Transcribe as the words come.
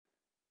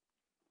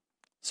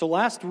So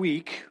last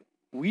week,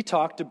 we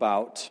talked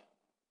about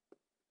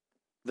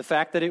the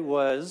fact that it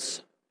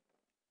was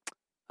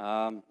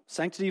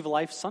Sanctity of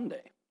Life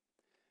Sunday.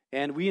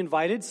 And we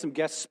invited some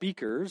guest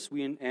speakers.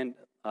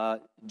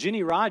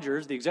 Ginny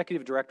Rogers, the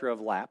executive director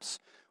of LAPS,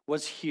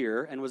 was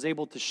here and was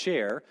able to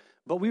share.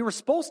 But we were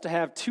supposed to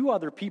have two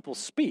other people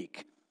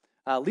speak.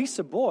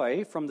 Lisa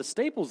Boy from the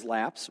Staples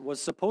LAPS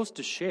was supposed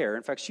to share.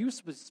 In fact, she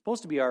was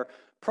supposed to be our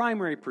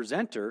primary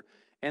presenter.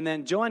 And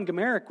then Joanne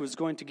Gamerick was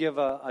going to give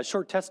a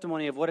short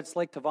testimony of what it's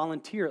like to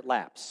volunteer at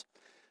LAPS.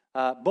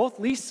 Both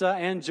Lisa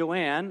and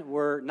Joanne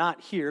were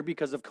not here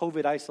because of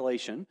COVID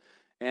isolation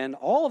and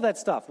all of that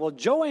stuff. Well,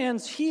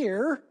 Joanne's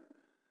here,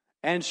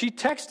 and she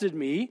texted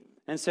me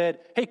and said,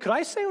 "Hey, could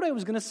I say what I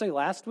was going to say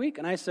last week?"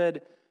 And I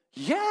said,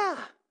 "Yeah."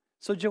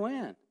 So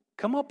Joanne,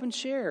 come up and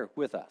share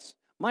with us.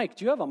 Mike,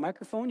 do you have a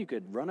microphone you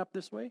could run up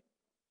this way?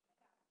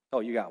 Oh,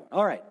 you got one.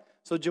 All right.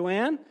 So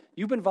Joanne,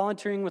 you've been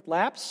volunteering with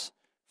LAPS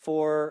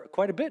for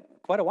quite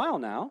a while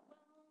now.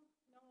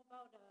 No,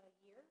 about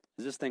a year.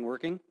 Is this thing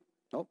working?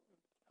 Oh,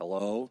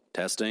 hello,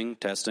 testing.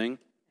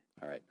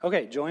 All right.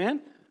 Okay,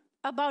 Joanne?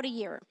 About a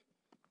year.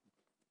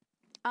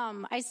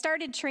 I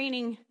started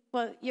training,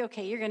 well, you're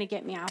going to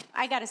get me off.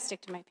 I got to stick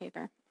to my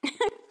paper.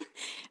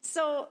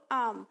 So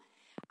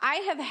I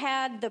have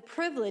had the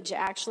privilege,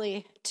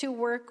 actually, to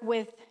work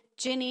with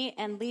Ginny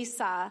and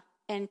Lisa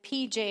and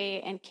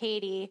PJ and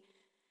Katie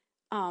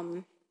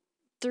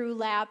through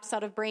LAPS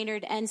out of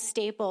Brainerd and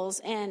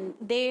Staples, and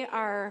they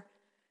are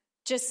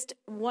just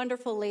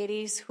wonderful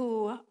ladies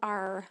who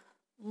are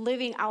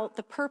living out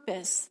the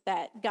purpose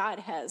that God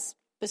has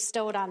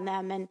bestowed on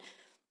them, and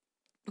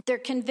they're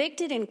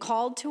convicted and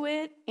called to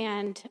it,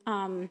 and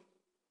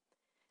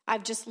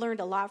I've just learned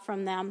a lot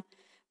from them.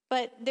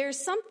 But there's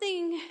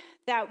something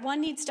that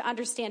one needs to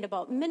understand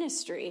about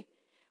ministry.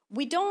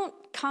 We don't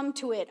come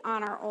to it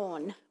on our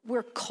own.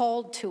 We're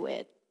called to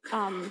it.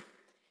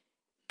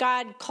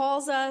 God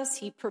calls us,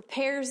 He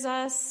prepares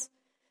us,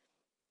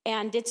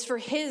 and it's for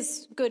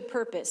His good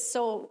purpose.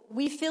 So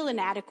we feel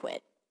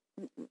inadequate,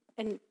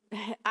 and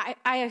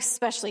I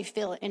especially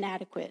feel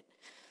inadequate.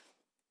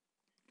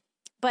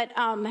 But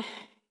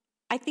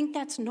I think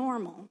that's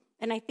normal,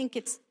 and I think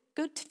it's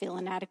good to feel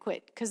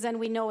inadequate, because then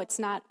we know it's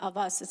not of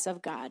us, it's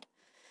of God.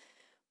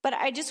 But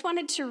I just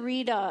wanted to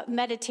read a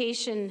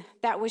meditation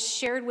that was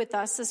shared with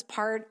us as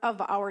part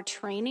of our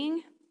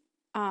training.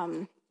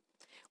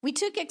 We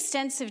took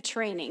extensive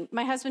training.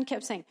 My husband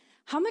kept saying,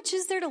 "How much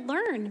is there to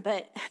learn?"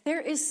 But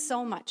there is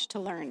so much to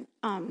learn.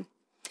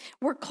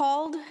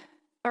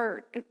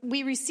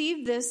 We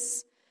received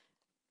this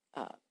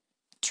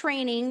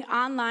training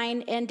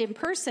online and in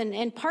person,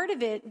 and part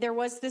of it, there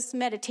was this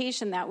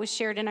meditation that was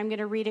shared, and I'm going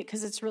to read it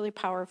because it's really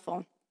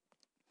powerful.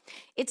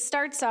 It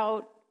starts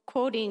out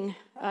quoting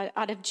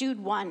out of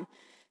Jude 1,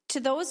 "To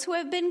those who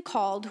have been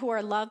called, who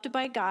are loved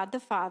by God the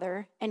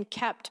Father and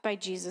kept by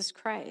Jesus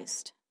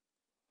Christ."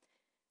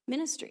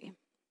 Ministry.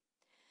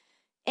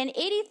 An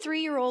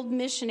 83-year-old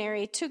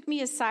missionary took me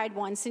aside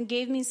once and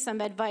gave me some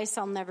advice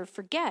I'll never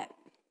forget.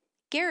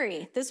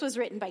 "Gary," this was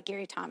written by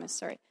Gary Thomas,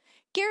 sorry.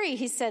 "Gary,"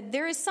 he said,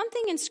 "there is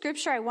something in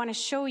Scripture I want to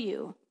show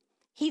you."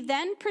 He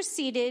then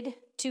proceeded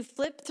to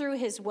flip through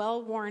his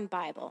well-worn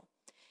Bible.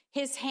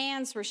 His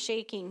hands were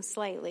shaking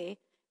slightly,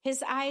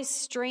 his eyes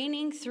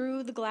straining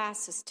through the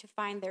glasses to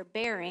find their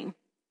bearing.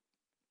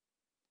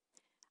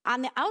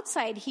 On the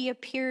outside, he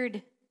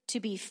appeared to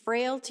be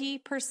frailty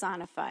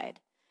personified.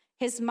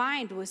 His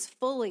mind was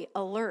fully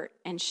alert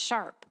and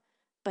sharp,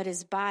 but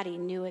his body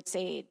knew its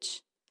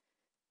age.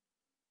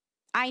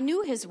 I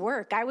knew his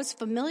work. I was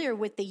familiar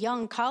with the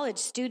young college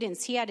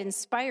students he had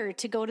inspired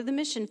to go to the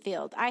mission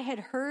field. I had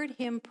heard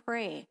him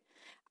pray.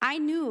 I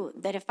knew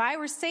that if I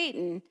were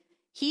Satan,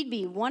 he'd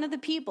be one of the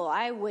people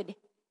I would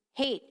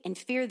hate and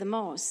fear the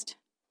most.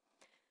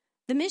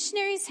 The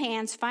missionary's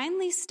hands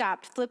finally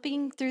stopped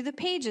flipping through the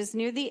pages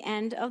near the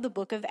end of the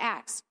book of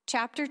Acts,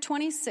 chapter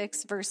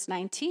 26, verse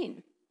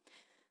 19.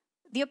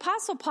 The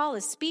Apostle Paul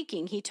is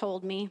speaking, he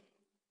told me,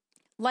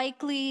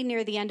 likely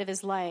near the end of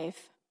his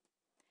life.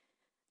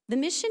 The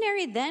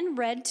missionary then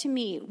read to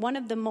me one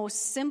of the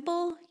most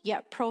simple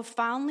yet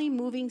profoundly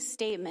moving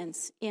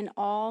statements in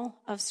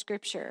all of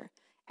Scripture,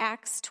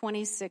 Acts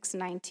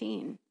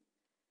 26:19.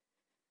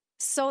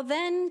 "So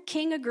then,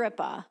 King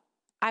Agrippa,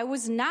 I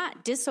was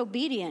not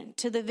disobedient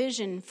to the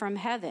vision from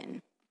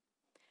heaven."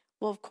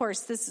 Well, of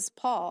course, this is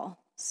Paul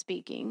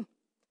speaking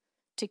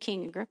to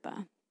King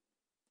Agrippa.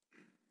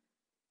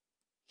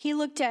 He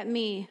looked at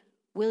me.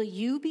 "Will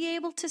you be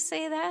able to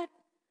say that?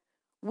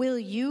 Will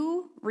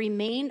you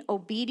remain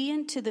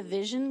obedient to the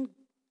vision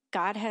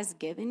God has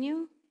given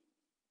you?"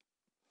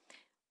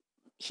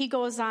 He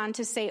goes on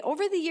to say,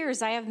 "Over the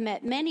years, I have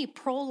met many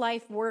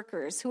pro-life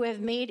workers who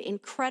have made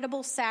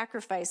incredible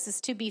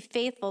sacrifices to be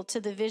faithful to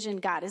the vision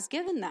God has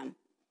given them.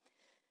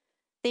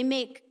 They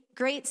make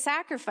great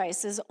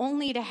sacrifices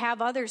only to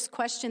have others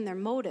question their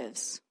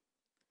motives.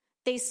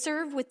 They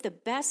serve with the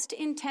best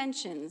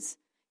intentions,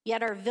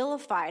 yet are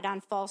vilified on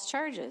false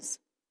charges.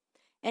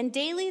 And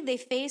daily they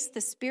face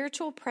the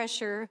spiritual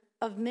pressure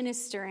of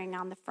ministering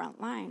on the front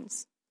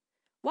lines.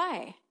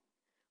 Why?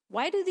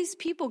 Why do these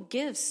people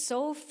give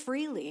so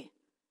freely?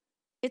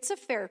 It's a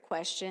fair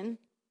question,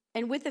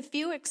 and with a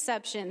few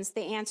exceptions,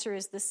 the answer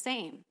is the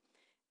same.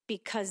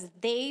 Because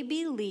they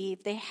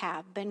believe they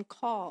have been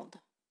called.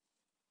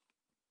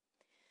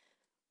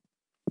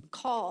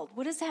 Called.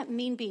 What does that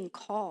mean, being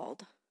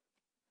called?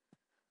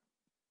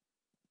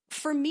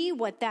 For me,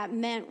 what that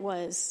meant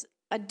was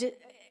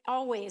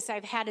always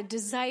I've had a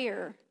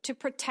desire to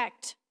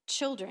protect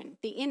children,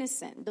 the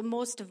innocent, the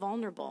most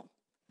vulnerable.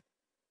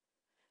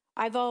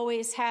 I've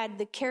always had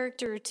the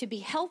character to be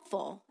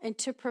helpful and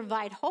to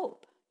provide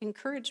hope,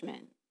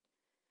 encouragement,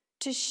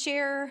 to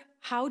share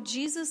how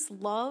Jesus'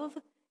 love,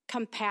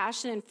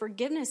 compassion, and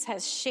forgiveness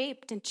has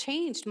shaped and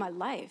changed my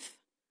life.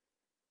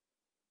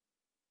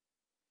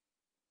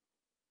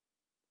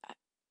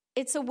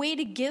 It's a way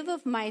to give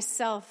of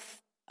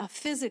myself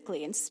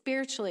physically and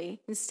spiritually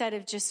instead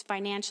of just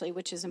financially,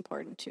 which is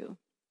important too.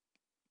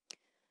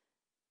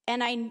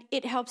 And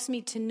it helps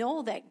me to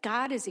know that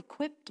God has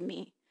equipped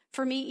me.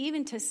 For me,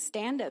 even to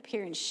stand up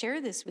here and share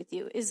this with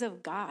you is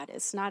of God.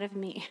 It's not of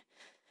me.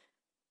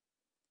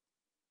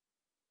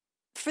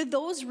 For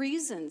those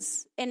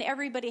reasons, and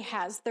everybody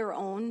has their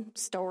own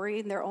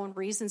story and their own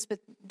reasons, but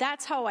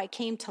that's how I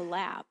came to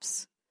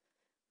LAPS.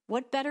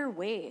 What better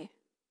way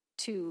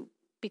to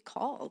be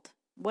called?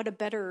 What a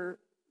better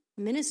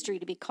ministry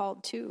to be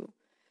called to?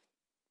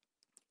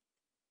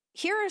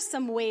 Here are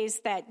some ways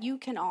that you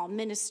can all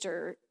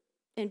minister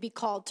and be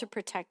called to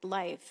protect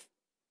life.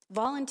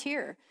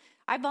 Volunteer.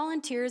 I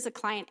volunteer as a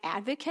client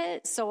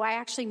advocate, so I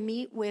actually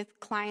meet with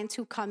clients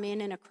who come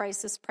in a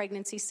crisis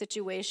pregnancy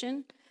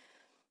situation.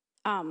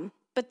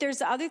 But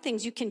there's other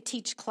things. You can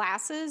teach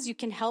classes. You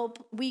can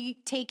help. We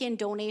take in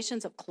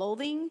donations of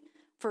clothing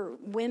for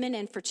women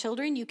and for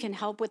children. You can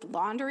help with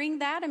laundering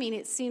that. I mean,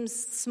 it seems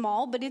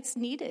small, but it's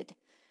needed.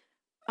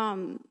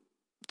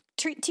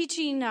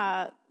 Teaching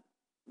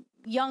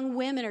young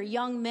women or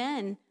young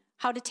men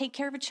how to take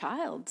care of a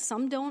child.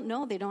 Some don't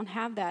know. They don't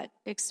have that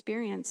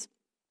experience.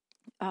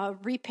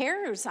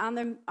 Repairs on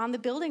the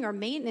building or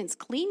maintenance,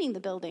 cleaning the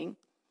building.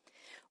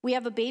 We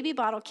have a baby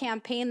bottle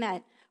campaign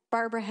that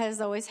Barbara has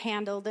always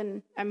handled,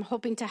 and I'm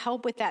hoping to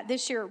help with that.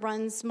 This year it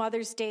runs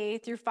Mother's Day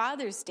through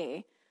Father's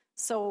Day.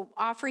 So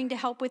offering to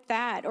help with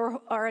that,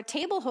 or a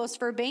table host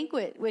for a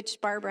banquet, which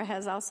Barbara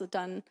has also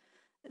done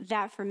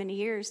that for many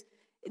years.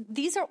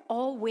 These are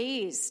all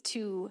ways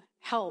to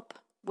help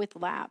with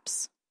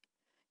LAPS.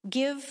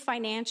 Give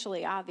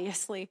financially,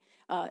 obviously.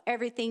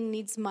 Everything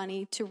needs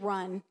money to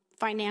run.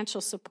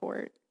 Financial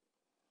support.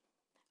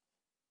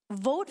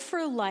 Vote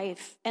for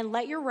life and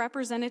let your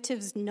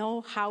representatives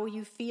know how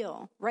you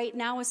feel. Right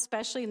now,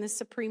 especially in the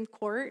Supreme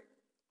Court,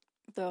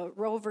 the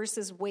Roe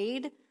versus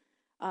Wade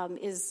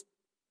is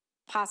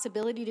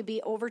possibility to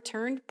be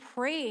overturned.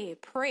 Pray.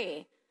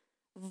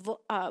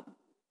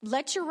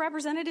 Let your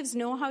representatives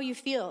know how you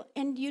feel.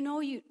 And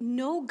you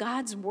know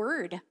God's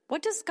word.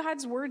 What does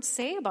God's word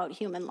say about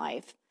human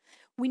life?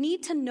 We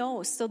need to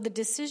know so the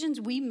decisions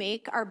we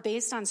make are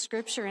based on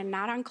Scripture and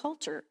not on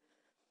culture.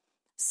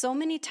 So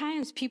many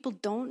times people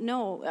don't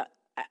know.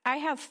 I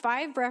have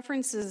 5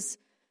 references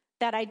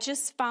that I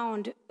just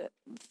found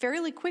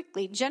fairly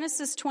quickly.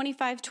 Genesis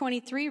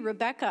 25:23,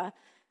 Rebecca,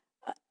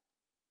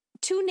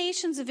 2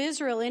 nations of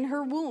Israel in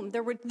her womb.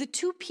 There were the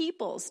 2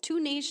 peoples,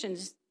 2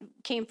 nations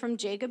came from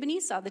Jacob and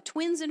Esau, the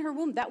twins in her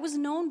womb. That was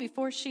known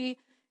before she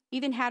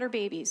even had her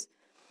babies.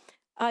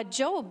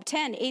 Job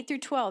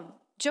 10:8-12.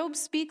 Job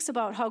speaks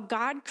about how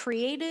God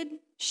created,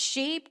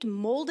 shaped,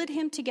 molded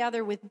him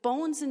together with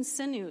bones and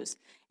sinews,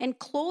 and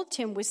clothed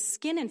him with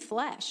skin and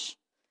flesh.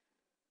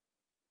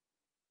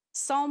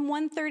 Psalm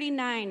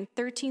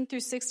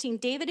 139:13-16,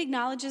 David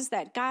acknowledges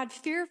that God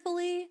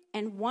fearfully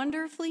and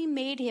wonderfully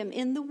made him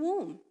in the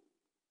womb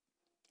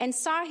and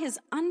saw his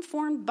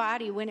unformed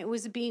body when it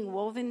was being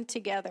woven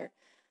together.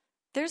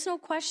 There's no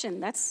question.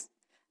 That's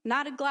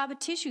not a glob of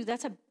tissue.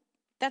 That's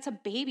a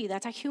baby.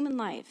 That's a human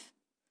life.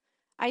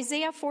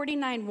 Isaiah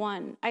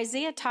 49:1.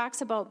 Isaiah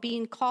talks about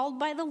being called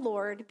by the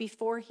Lord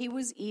before he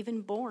was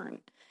even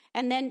born.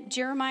 And then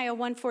Jeremiah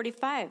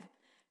 1:45.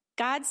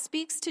 God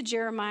speaks to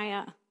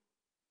Jeremiah,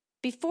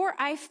 before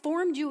I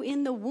formed you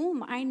in the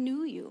womb, I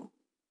knew you.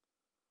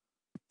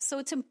 So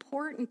it's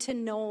important to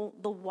know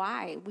the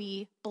why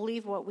we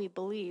believe what we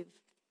believe.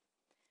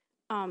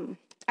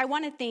 I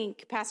want to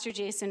thank Pastor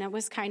Jason. It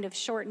was kind of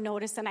short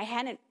notice, and I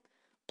hadn't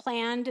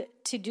planned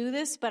to do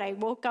this, but I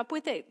woke up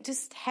with it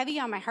just heavy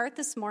on my heart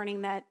this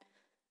morning that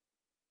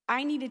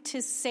I needed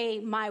to say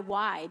my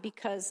why,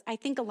 because I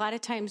think a lot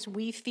of times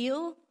we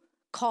feel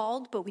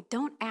called, but we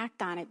don't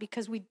act on it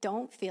because we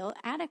don't feel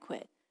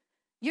adequate.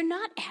 You're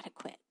not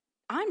adequate.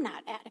 I'm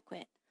not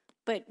adequate,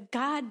 but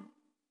God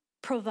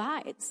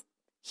provides.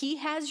 He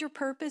has your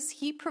purpose.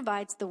 He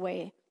provides the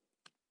way.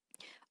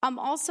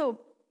 Also,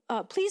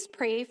 please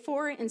pray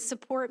for and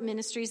support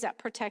ministries that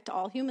protect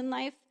all human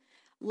life.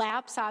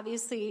 LAPS,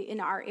 obviously, in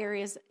our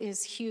areas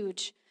is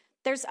huge.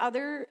 There's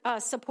other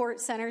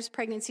support centers,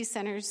 pregnancy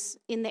centers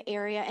in the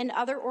area, and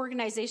other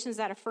organizations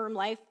that affirm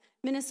life.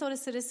 Minnesota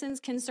Citizens,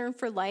 Concern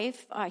for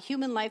Life,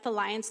 Human Life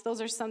Alliance.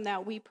 Those are some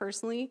that we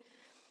personally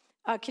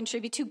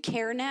contribute to.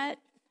 CareNet,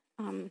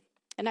 and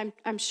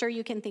I'm sure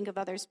you can think of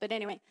others. But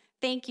anyway,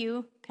 thank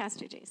you,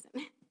 Pastor Jason.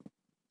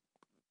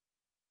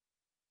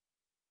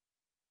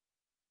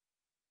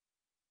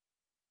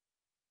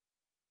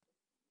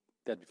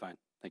 That'd be fine.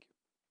 Thank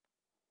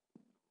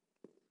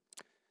you.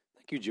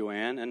 Thank you,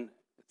 Joanne, and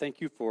thank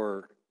you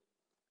for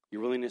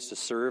your willingness to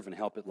serve and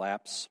help at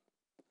LAPS.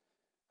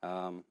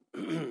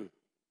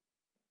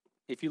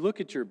 If you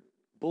look at your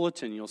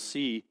bulletin, you'll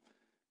see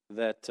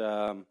that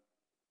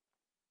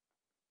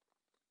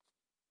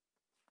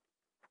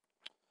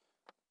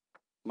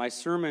my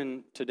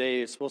sermon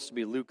today is supposed to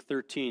be Luke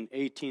 13,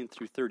 18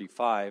 through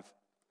 35,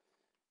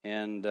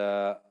 and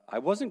I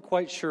wasn't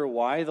quite sure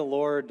why the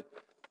Lord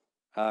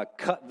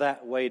cut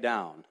that way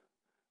down,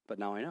 but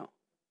now I know.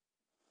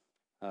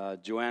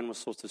 Joanne was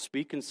supposed to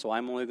speak, and so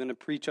I'm only going to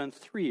preach on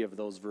 3 of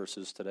those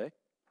verses today.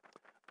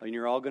 And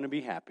you're all going to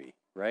be happy,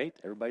 right?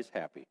 Everybody's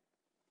happy.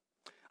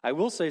 I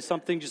will say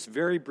something just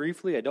very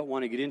briefly. I don't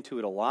want to get into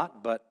it a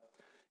lot, but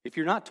if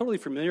you're not totally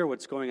familiar with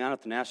what's going on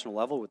at the national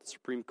level with the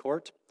Supreme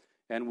Court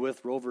and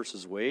with Roe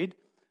versus Wade,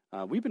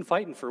 we've been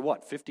fighting for,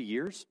 50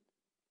 years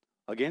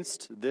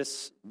against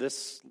this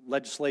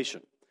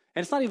legislation.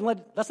 And that's not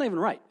even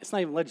right. It's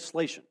not even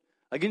legislation.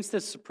 Against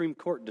this Supreme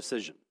Court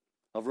decision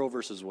of Roe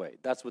versus Wade.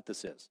 That's what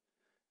this is.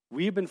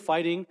 We've been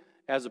fighting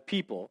as a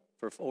people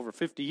for over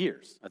 50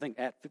 years. I think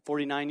at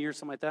 49 years,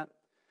 something like that.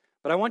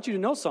 But I want you to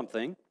know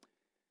something.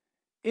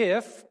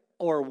 If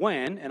or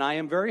when, and I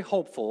am very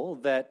hopeful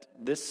that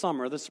this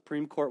summer the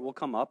Supreme Court will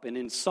come up and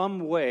in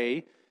some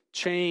way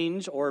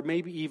change or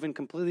maybe even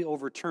completely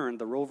overturn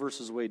the Roe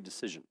versus Wade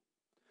decision.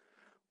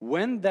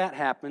 When that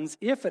happens,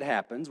 if it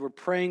happens, we're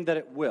praying that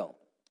it will.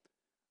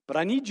 But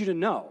I need you to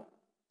know,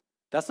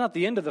 that's not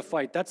the end of the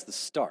fight, that's the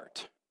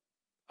start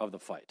of the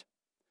fight.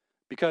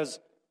 Because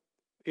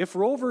if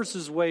Roe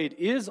versus Wade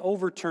is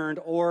overturned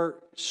or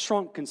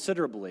shrunk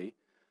considerably,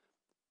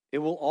 it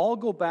will all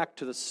go back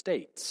to the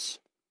states.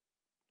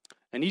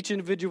 And each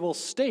individual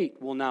state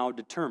will now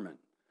determine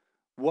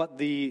what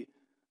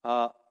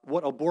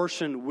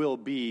abortion will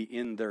be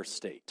in their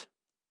state.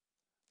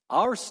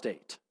 Our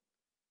state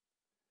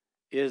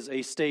is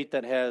a state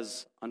that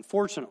has,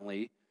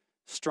 unfortunately,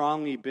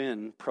 strongly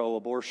been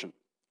pro-abortion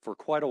for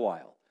quite a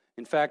while.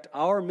 In fact,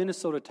 our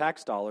Minnesota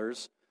tax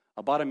dollars,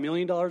 about $1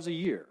 million a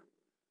year,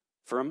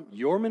 from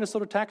your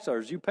Minnesota tax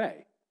dollars you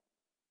pay,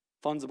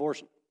 funds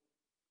abortion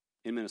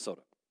in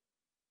Minnesota.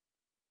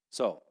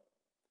 So,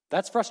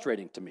 that's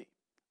frustrating to me.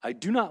 I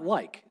do not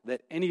like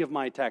that any of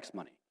my tax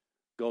money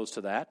goes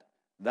to that.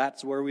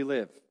 That's where we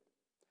live.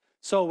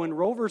 So when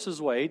Roe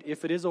versus Wade,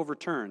 if it is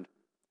overturned,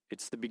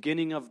 it's the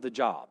beginning of the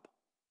job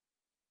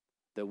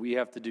that we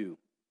have to do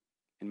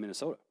in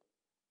Minnesota.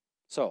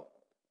 So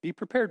be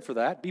prepared for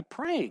that. Be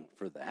praying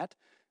for that.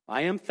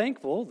 I am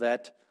thankful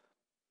that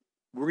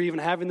we're even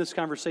having this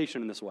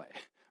conversation in this way,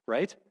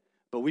 right?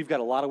 But we've got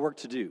a lot of work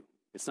to do.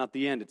 It's not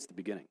the end, it's the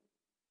beginning.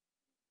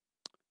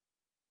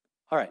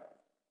 All right.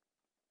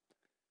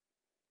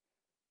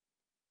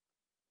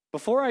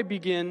 Before I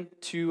begin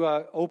to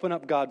open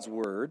up God's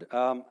Word,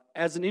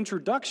 as an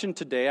introduction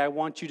today, I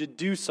want you to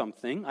do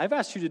something. I've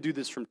asked you to do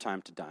this from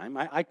time to time.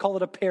 I call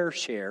it a pair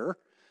share.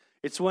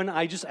 It's when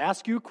I just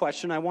ask you a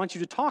question. I want you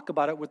to talk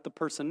about it with the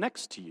person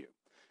next to you.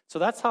 So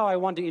that's how I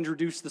want to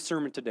introduce the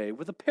sermon today,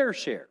 with a pair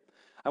share.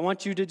 I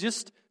want you to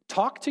just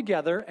talk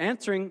together,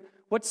 answering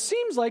what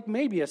seems like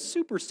maybe a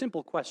super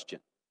simple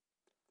question.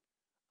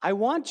 I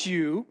want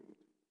you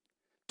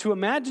to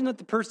imagine that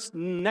the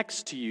person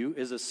next to you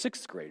is a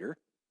 6th grader.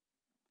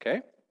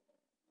 Okay?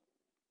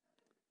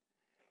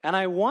 And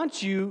I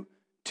want you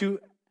to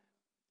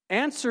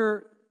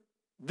answer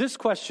this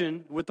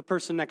question with the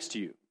person next to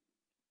you.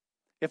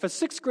 If a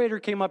 6th grader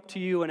came up to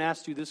you and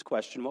asked you this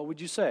question, what would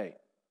you say?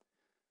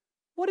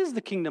 What is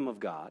the kingdom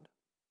of God?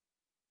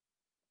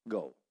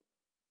 Go.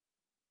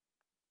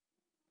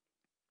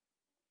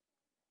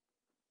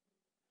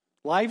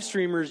 Live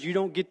streamers, you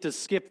don't get to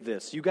skip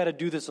this. You got to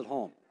do this at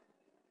home.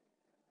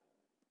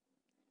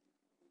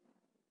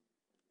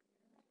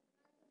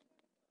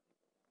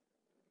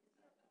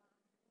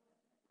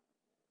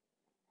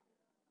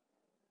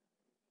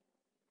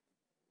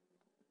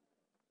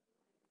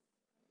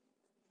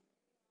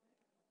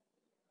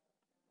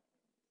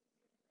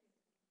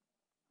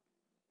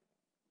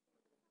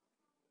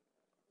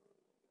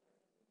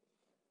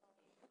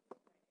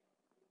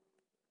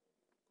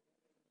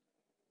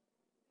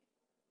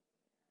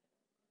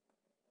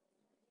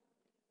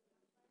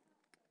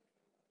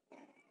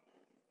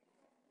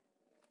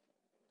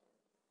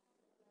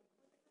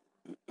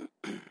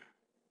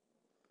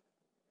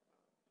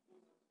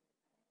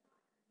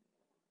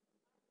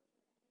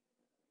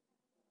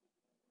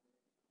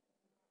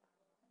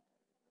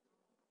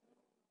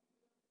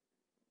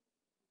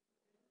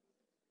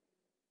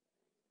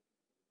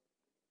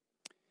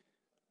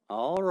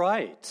 All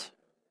right.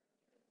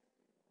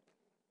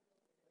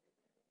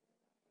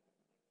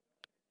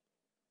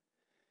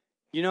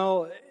 You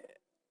know,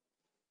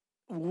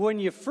 when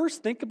you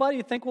first think about it,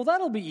 you think, well,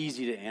 that'll be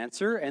easy to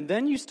answer. And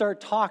then you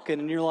start talking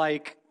and you're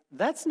like,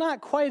 that's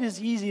not quite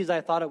as easy as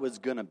I thought it was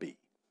going to be.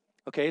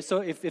 Okay,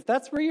 so if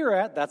that's where you're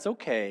at, that's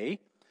okay.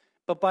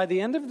 But by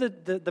the end of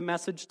the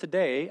message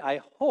today,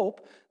 I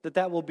hope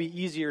that will be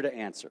easier to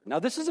answer. Now,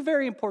 this is a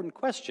very important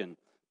question,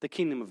 the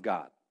kingdom of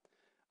God.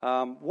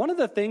 One of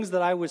the things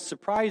that I was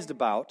surprised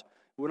about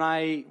when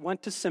I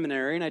went to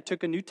seminary and I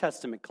took a New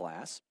Testament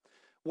class,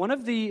 one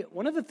of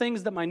the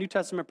things that my New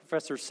Testament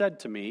professor said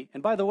to me,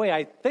 and by the way,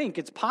 I think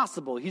it's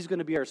possible he's going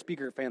to be our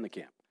speaker at Family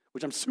Camp,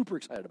 which I'm super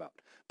excited about,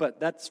 but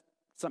that's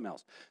something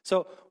else.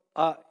 So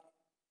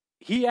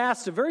he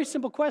asked a very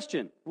simple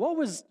question.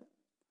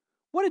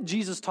 What did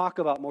Jesus talk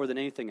about more than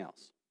anything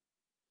else?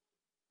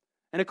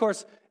 And of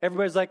course,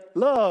 everybody's like,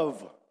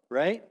 love,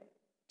 right?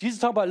 Jesus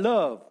talked about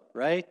love,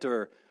 right?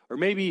 Or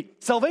maybe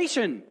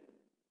salvation.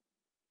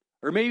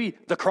 Or maybe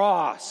the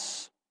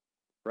cross,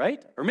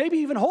 right? Or maybe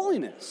even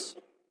holiness.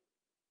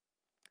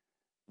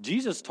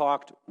 Jesus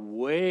talked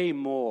way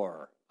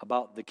more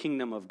about the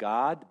kingdom of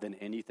God than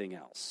anything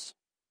else.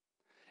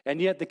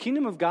 And yet the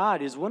kingdom of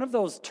God is one of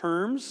those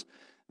terms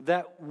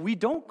that we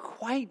don't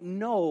quite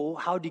know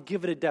how to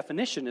give it a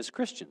definition as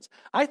Christians.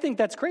 I think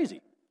that's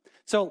crazy.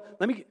 So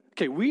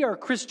we are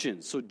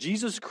Christians, so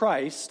Jesus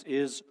Christ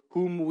is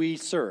whom we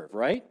serve,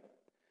 right?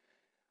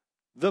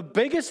 The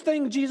biggest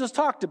thing Jesus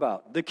talked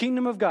about, the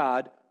kingdom of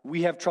God,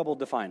 we have trouble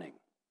defining.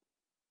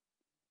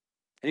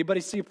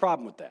 Anybody see a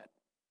problem with that?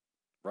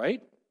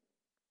 Right?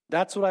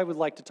 That's what I would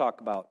like to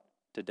talk about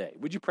today.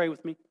 Would you pray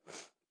with me?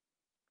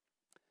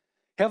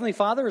 Heavenly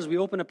Father, as we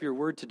open up your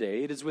word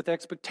today, it is with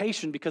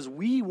expectation because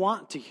we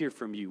want to hear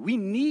from you. We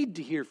need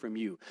to hear from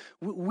you.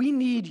 We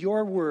need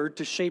your word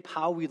to shape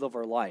how we live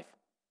our life.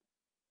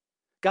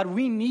 God,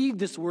 we need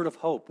this word of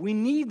hope. We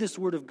need this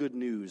word of good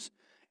news.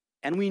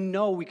 And we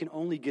know we can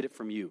only get it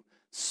from you.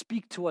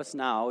 Speak to us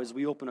now as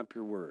we open up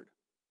your word.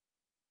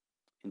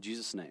 In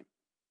Jesus' name,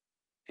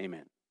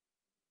 amen.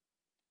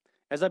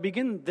 As I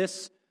begin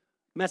this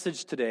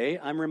message today,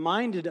 I'm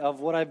reminded of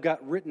what I've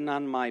got written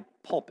on my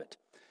pulpit.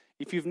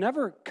 If you've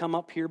never come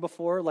up here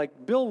before,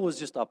 like Bill was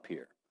just up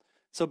here.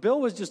 So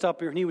Bill was just up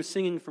here and he was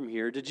singing from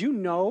here. Did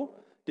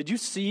you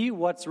see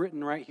what's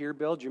written right here,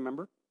 Bill? Do you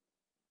remember?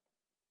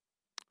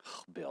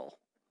 Oh, Bill.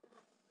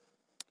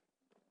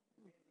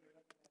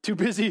 Too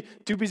busy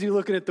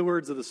looking at the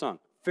words of the song.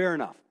 Fair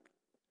enough.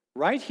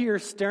 Right here,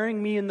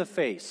 staring me in the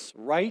face,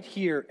 right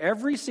here,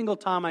 every single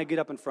time I get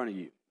up in front of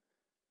you,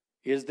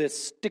 is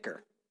this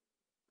sticker.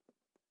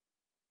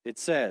 It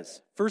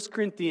says, 1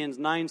 Corinthians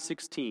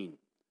 9:16,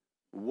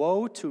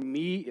 woe to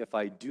me if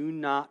I do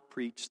not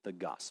preach the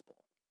gospel.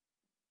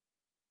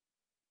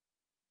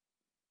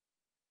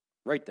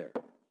 Right there.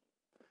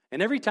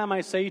 And every time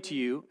I say to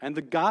you, and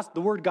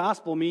the word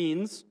gospel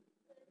means,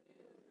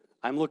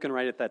 I'm looking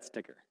right at that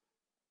sticker.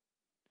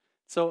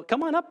 So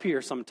come on up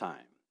here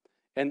sometime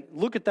and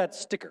look at that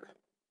sticker.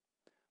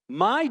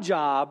 My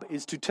job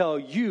is to tell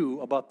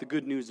you about the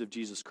good news of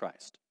Jesus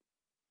Christ.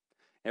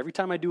 Every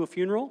time I do a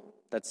funeral,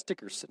 that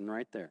sticker's sitting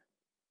right there.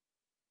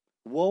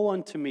 Woe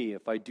unto me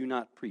if I do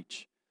not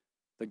preach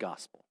the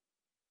gospel.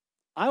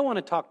 I want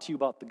to talk to you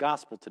about the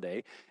gospel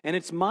today, and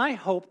it's my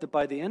hope that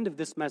by the end of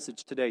this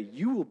message today,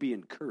 you will be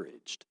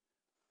encouraged.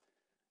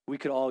 We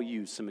could all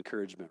use some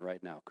encouragement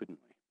right now, couldn't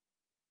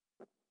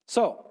we?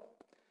 So,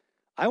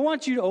 I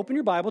want you to open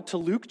your Bible to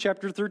Luke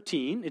chapter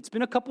 13. It's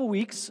been a couple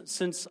weeks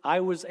since I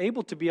was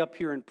able to be up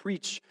here and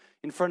preach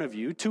in front of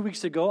you. 2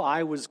 weeks ago,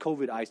 I was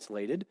COVID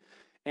isolated.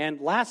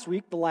 And last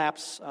week, the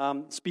LAPS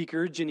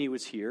speaker, Ginny,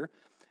 was here.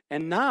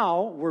 And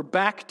now we're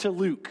back to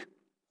Luke.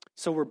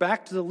 So we're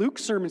back to the Luke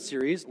sermon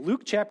series,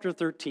 Luke chapter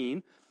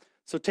 13.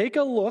 So take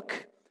a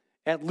look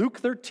at Luke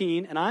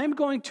 13, and I'm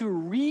going to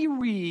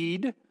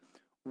reread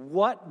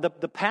what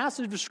the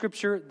passage of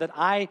Scripture that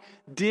I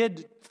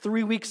did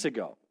 3 weeks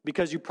ago,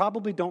 because you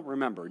probably don't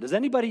remember. Does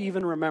anybody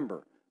even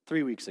remember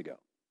 3 weeks ago?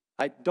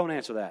 Don't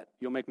answer that.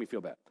 You'll make me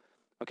feel bad.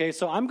 Okay,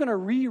 so I'm going to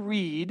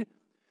reread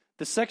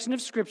the section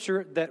of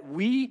Scripture that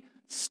we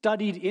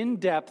studied in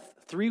depth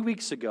 3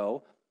 weeks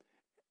ago.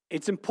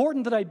 It's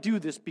important that I do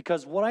this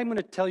because what I'm going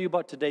to tell you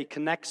about today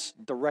connects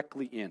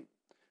directly in.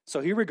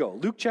 So here we go.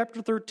 Luke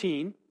chapter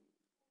 13,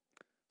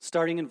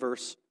 starting in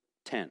verse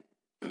 10.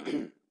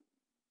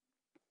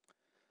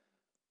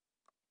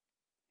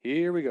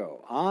 Here we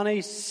go. On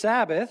a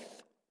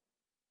Sabbath,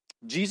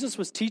 Jesus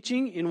was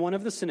teaching in one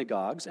of the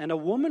synagogues, and a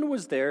woman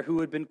was there who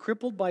had been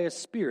crippled by a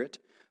spirit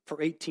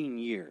for 18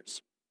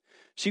 years.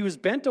 She was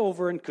bent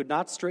over and could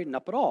not straighten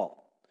up at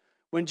all.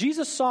 When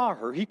Jesus saw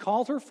her, he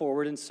called her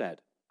forward and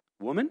said,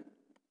 "Woman,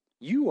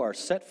 you are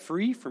set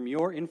free from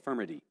your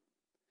infirmity."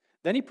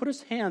 Then he put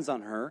his hands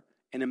on her,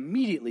 and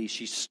immediately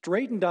she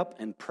straightened up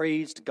and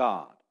praised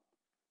God.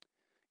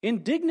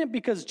 Indignant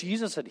because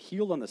Jesus had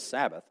healed on the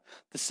Sabbath,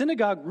 the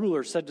synagogue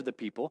ruler said to the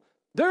people,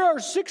 "There are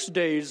 6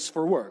 days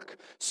for work,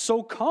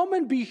 so come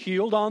and be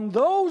healed on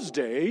those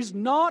days,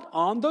 not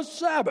on the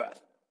Sabbath."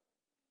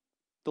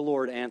 The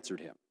Lord answered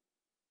him,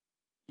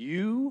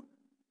 "You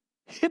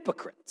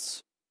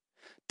hypocrites!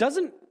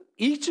 Doesn't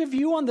each of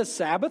you on the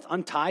Sabbath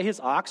untie his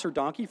ox or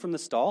donkey from the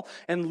stall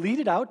and lead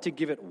it out to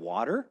give it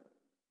water?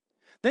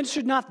 Then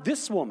should not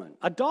this woman,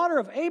 a daughter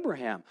of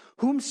Abraham,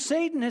 whom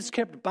Satan has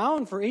kept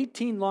bound for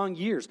 18 long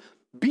years,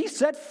 be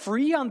set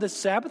free on the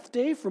Sabbath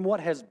day from what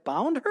has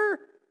bound her?"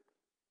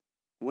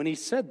 When he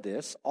said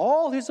this,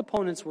 all his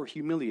opponents were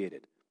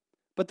humiliated,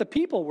 but the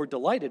people were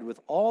delighted with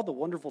all the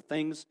wonderful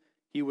things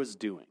he was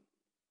doing.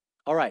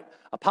 All right,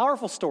 a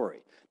powerful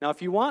story. Now,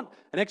 if you want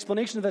an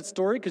explanation of that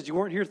story, because you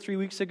weren't here 3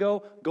 weeks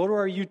ago, go to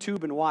our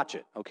YouTube and watch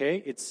it, okay?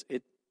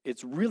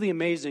 It's really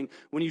amazing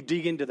when you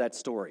dig into that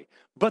story.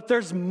 But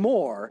there's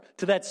more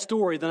to that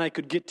story than I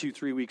could get to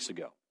 3 weeks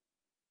ago.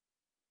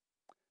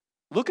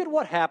 Look at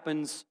what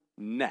happens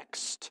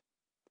next.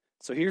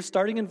 So here's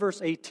starting in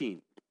verse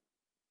 18.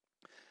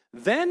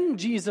 Then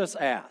Jesus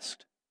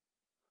asked,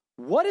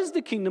 "What is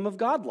the kingdom of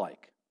God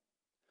like?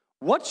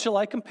 What shall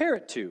I compare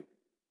it to?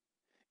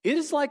 It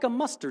is like a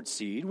mustard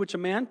seed which a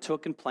man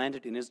took and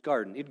planted in his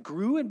garden. It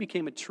grew and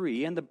became a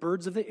tree, and the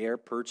birds of the air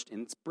perched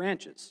in its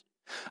branches."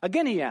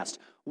 Again he asked,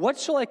 "What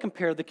shall I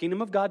compare the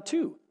kingdom of God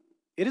to?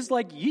 It is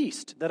like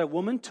yeast that a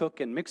woman took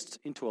and mixed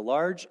into a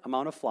large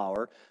amount of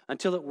flour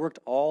until it worked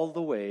all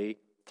the way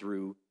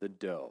through the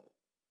dough."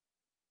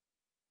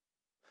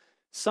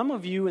 Some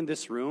of you in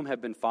this room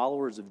have been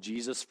followers of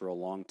Jesus for a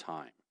long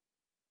time.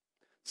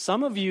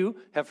 Some of you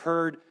have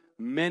heard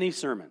many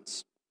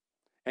sermons,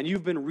 and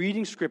you've been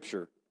reading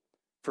Scripture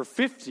for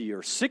 50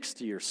 or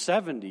 60 or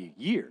 70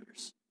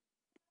 years.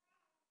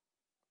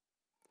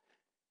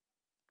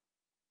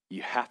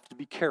 You have to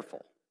be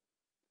careful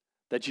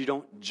that you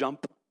don't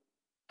jump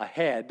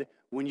ahead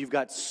when you've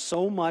got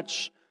so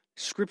much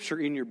Scripture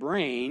in your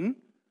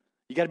brain.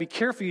 You got to be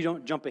careful you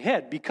don't jump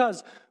ahead,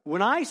 because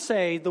when I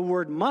say the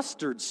word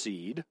mustard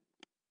seed,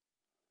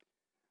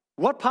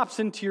 what pops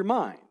into your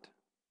mind?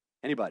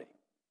 Anybody?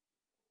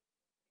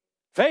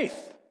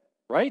 Faith,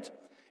 right?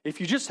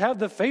 If you just have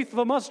the faith of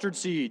a mustard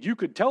seed, you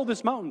could tell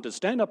this mountain to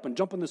stand up and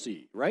jump in the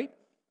sea, right?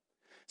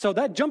 So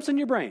that jumps in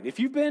your brain. If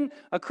you've been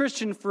a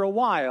Christian for a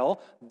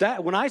while,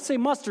 that when I say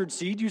mustard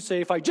seed, you say,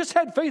 if I just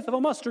had faith of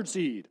a mustard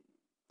seed,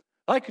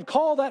 I could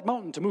call that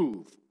mountain to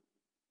move.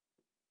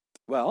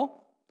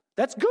 Well,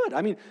 that's good.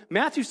 I mean,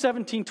 Matthew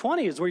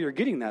 17:20 is where you're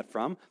getting that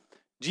from.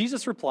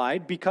 Jesus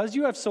replied, "Because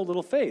you have so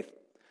little faith.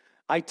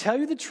 I tell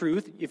you the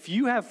truth, if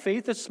you have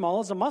faith as small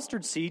as a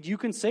mustard seed, you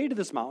can say to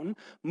this mountain,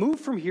 'Move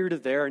from here to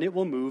there,' and it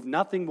will move.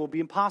 Nothing will be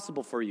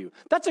impossible for you."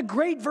 That's a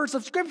great verse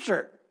of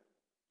Scripture.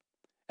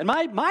 And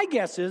my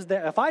guess is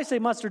that if I say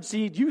mustard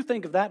seed, you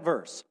think of that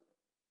verse.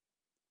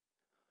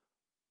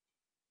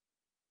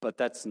 But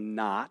that's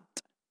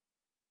not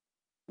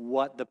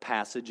what the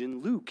passage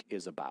in Luke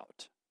is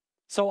about.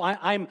 So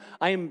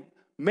I'm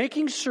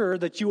making sure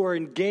that you are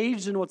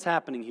engaged in what's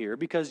happening here,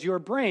 because your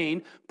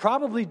brain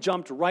probably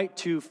jumped right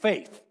to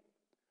faith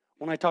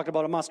when I talked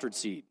about a mustard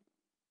seed.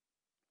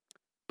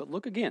 But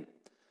look again.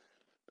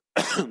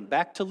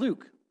 Back to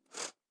Luke.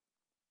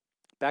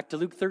 Back to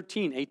Luke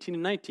 13, 18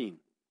 and 19.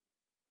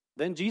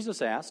 Then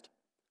Jesus asked,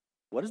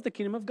 "What is the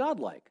kingdom of God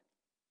like?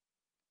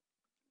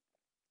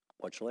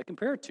 What shall I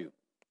compare it to?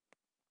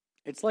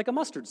 It's like a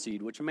mustard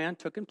seed which a man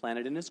took and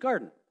planted in his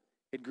garden.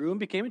 It grew and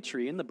became a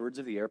tree, and the birds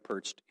of the air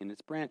perched in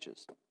its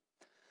branches."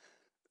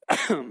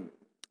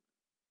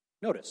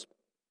 Notice,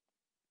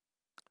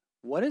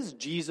 what is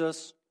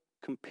Jesus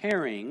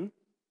comparing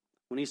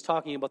when he's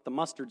talking about the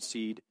mustard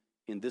seed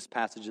in this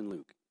passage in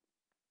Luke?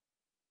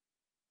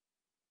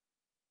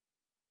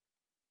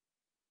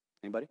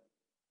 Anybody?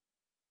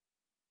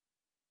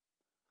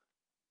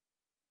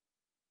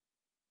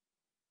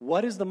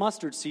 What is the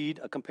mustard seed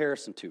a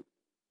comparison to?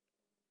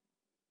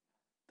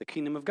 The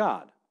kingdom of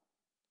God.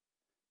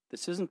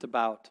 This isn't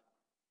about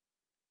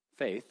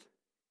faith,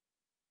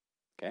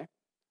 okay?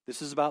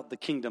 This is about the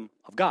kingdom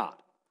of God.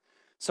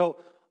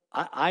 So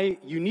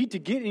you need to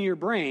get in your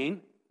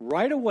brain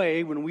right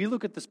away when we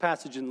look at this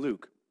passage in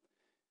Luke.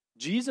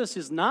 Jesus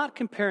is not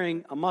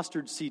comparing a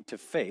mustard seed to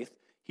faith.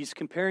 He's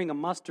comparing a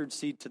mustard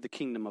seed to the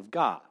kingdom of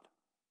God.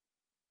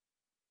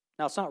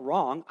 Now, it's not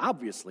wrong,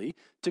 obviously,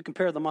 to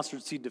compare the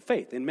mustard seed to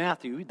faith. In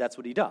Matthew, that's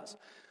what he does.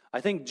 I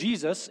think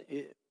Jesus,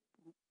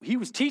 he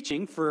was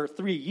teaching for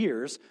 3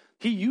 years.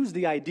 He used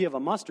the idea of a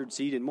mustard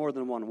seed in more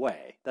than one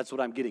way. That's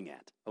what I'm getting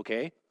at,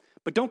 okay?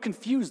 But don't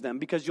confuse them,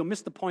 because you'll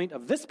miss the point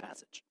of this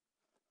passage.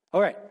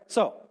 All right,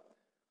 so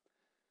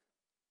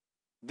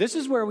this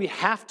is where we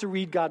have to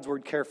read God's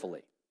word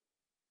carefully,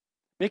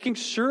 making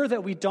sure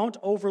that we don't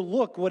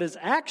overlook what is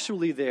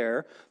actually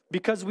there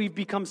because we've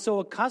become so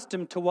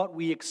accustomed to what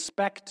we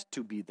expect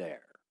to be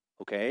there,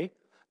 okay?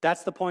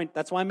 That's the point.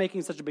 That's why I'm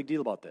making such a big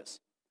deal about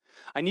this.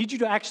 I need you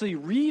to actually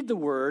read the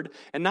word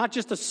and not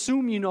just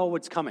assume you know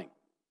what's coming.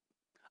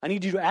 I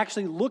need you to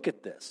actually look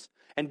at this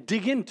and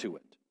dig into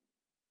it.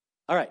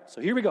 All right, so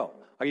here we go.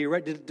 Are you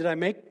ready? Did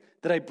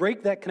I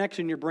break that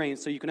connection in your brain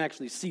so you can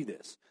actually see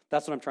this?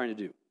 That's what I'm trying to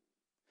do.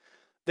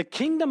 The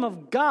kingdom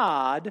of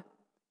God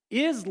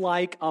is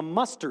like a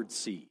mustard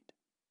seed.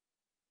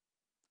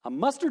 A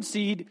mustard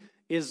seed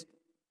is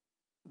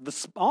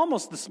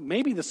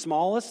maybe the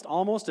smallest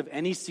almost of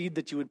any seed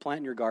that you would plant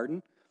in your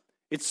garden.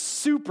 It's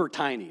super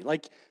tiny.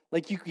 Like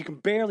you can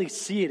barely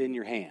see it in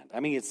your hand. I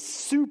mean, it's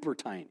super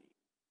tiny.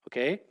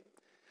 Okay?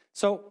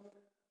 So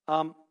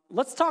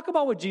let's talk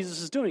about what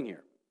Jesus is doing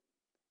here.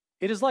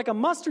 It is like a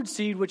mustard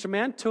seed which a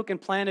man took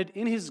and planted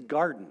in his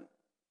garden.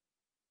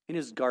 In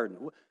his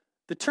garden.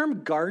 The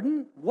term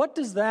garden, what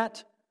does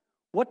that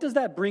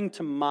bring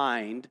to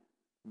mind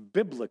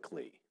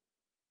biblically?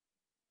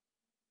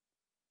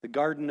 The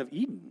Garden of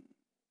Eden.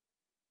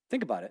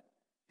 Think about it.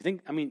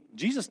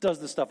 Jesus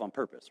does this stuff on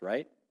purpose,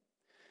 right?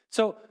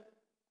 So,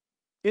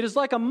 it is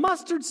like a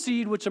mustard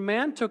seed which a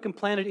man took and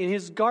planted in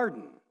his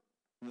garden.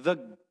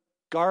 The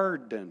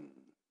garden.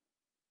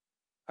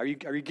 Are you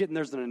getting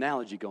there's an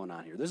analogy going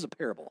on here? This is a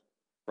parable,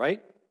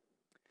 right?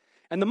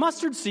 And the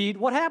mustard seed,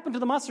 what happened to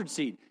the mustard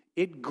seed?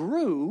 It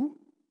grew,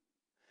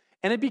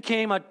 and it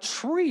became a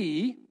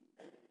tree,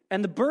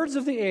 and the birds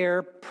of the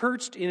air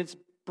perched in its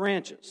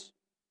branches.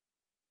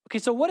 Okay,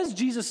 so what is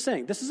Jesus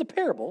saying? This is a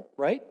parable,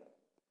 right?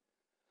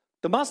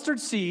 The mustard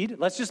seed,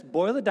 let's just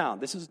boil it down.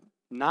 This is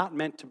not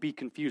meant to be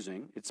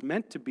confusing. It's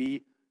meant to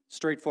be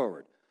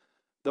straightforward.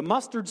 The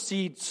mustard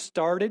seed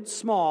started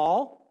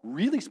small,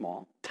 really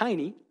small,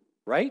 tiny,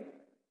 right?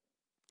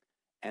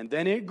 And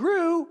then it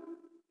grew.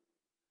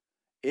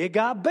 It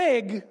got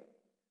big.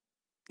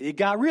 It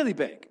got really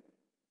big.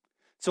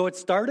 So it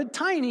started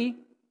tiny,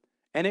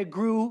 and it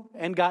grew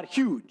and got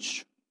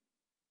huge.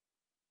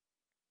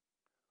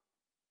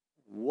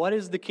 What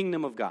is the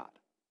kingdom of God?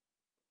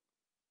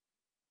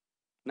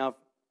 Now,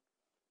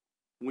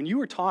 when you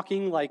were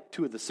talking like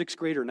to the sixth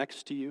grader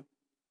next to you,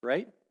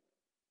 right?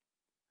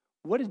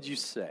 What did you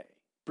say?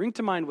 Bring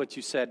to mind what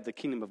you said the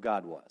kingdom of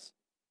God was.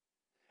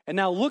 And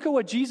now look at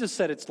what Jesus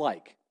said it's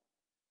like.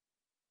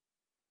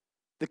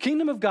 The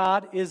kingdom of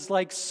God is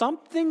like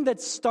something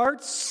that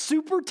starts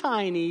super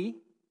tiny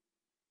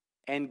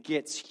and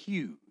gets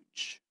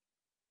huge.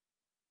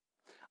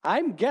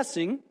 I'm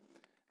guessing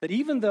that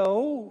even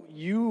though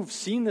you've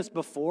seen this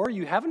before,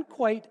 you haven't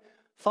quite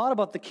thought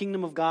about the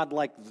kingdom of God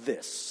like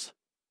this.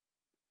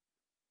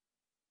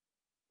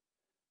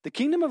 The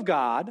kingdom of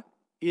God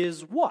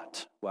is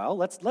what? Well,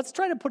 let's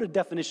try to put a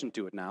definition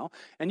to it now.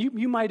 And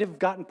you might have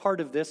gotten part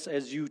of this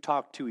as you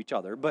talk to each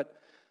other, but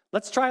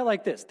let's try it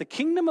like this. The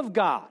kingdom of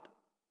God.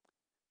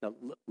 Now,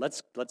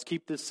 let's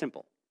keep this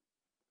simple.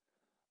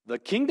 The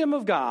kingdom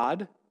of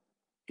God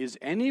is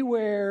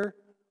anywhere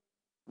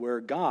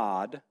where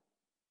God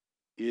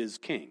is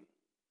king.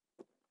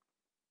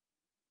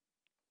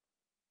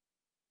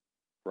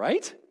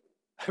 Right?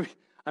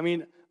 I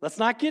mean, let's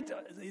not get...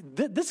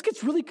 This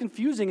gets really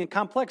confusing and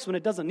complex when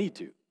it doesn't need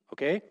to,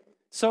 okay?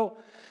 So,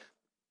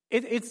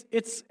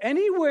 it's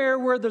anywhere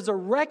where there's a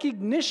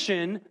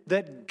recognition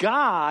that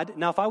God...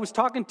 Now, if I was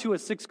talking to a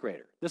sixth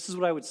grader, this is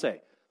what I would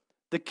say.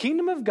 The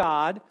kingdom of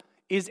God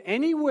is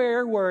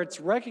anywhere where it's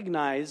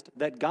recognized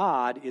that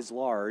God is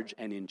large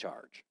and in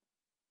charge.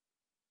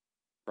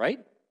 Right?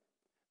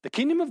 The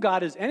kingdom of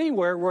God is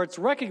anywhere where it's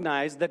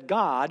recognized that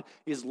God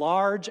is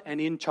large and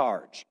in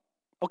charge.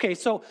 Okay,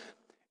 so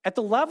at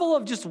the level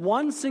of just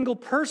one single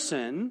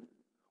person,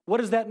 what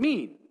does that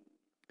mean?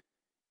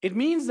 It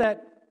means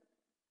that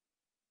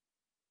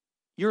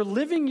you're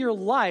living your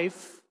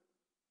life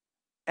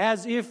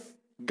as if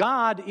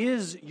God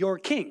is your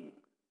king.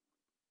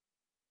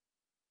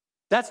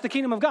 That's the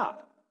kingdom of God.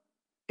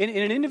 In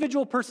an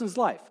individual person's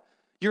life,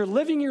 you're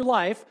living your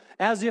life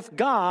as if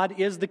God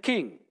is the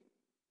king.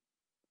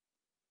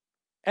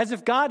 As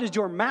if God is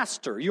your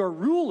master, your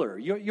ruler,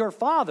 your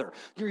father.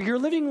 You're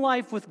living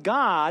life with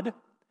God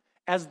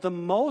as the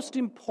most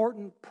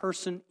important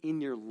person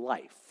in your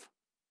life.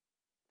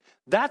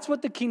 That's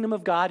what the kingdom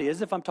of God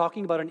is if I'm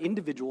talking about an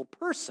individual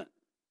person.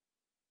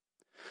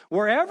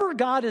 Wherever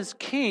God is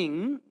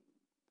king,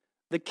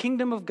 the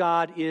kingdom of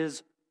God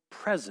is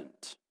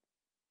present.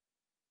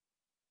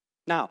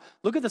 Now,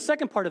 look at the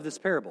second part of this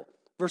parable,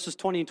 verses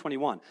 20 and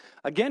 21.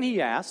 Again,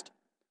 he asked,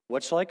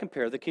 "What shall I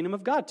compare the kingdom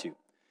of God to?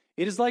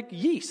 It is like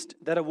yeast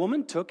that a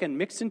woman took and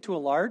mixed into a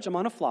large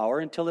amount of flour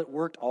until it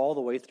worked all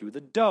the way through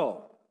the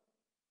dough."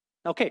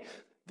 Okay,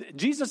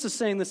 Jesus is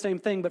saying the same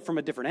thing, but from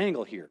a different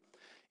angle here.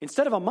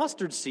 Instead of a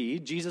mustard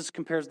seed, Jesus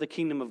compares the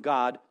kingdom of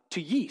God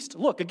to yeast.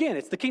 Look, again,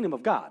 it's the kingdom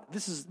of God.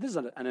 This is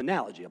an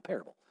analogy, a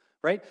parable,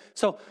 right?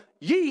 So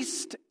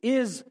yeast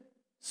is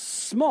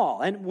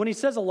small. And when he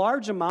says a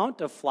large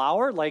amount of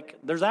flour, like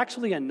there's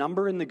actually a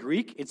number in the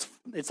Greek.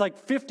 It's like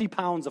 50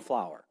 pounds of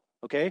flour,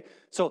 okay?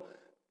 So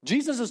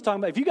Jesus is talking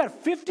about if you got a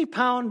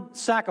 50-pound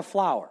sack of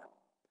flour,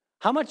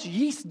 how much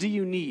yeast do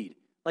you need?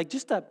 Like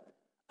just a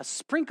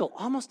sprinkle,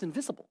 almost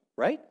invisible,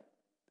 right?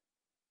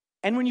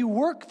 And when you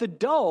work the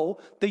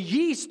dough, the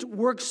yeast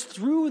works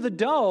through the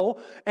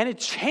dough and it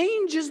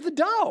changes the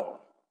dough.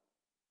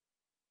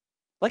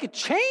 Like it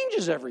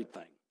changes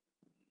everything.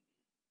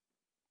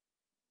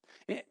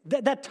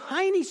 That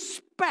tiny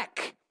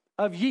speck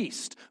of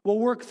yeast will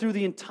work through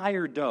the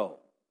entire dough.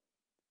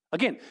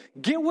 Again,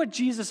 get what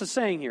Jesus is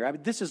saying here. I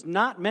mean, this is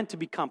not meant to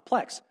be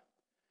complex.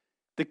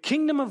 The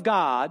kingdom of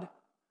God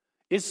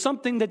is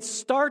something that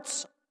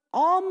starts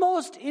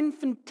almost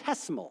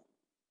infinitesimal,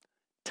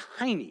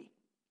 tiny,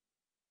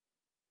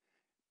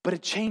 but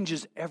it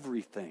changes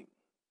everything.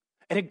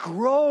 And it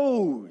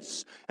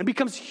grows and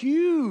becomes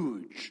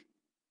huge.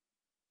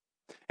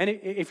 And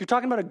if you're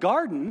talking about a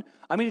garden,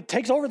 I mean, it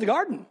takes over the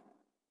garden.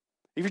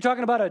 If you're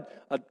talking about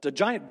a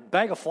giant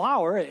bag of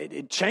flour,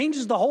 it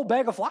changes the whole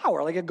bag of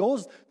flour. Like, it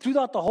goes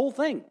throughout the whole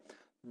thing.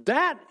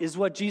 That is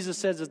what Jesus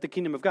says is the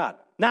kingdom of God.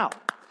 Now,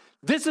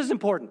 this is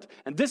important,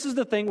 and this is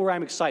the thing where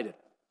I'm excited.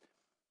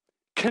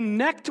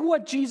 Connect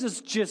what Jesus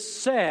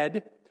just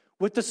said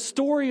with the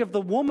story of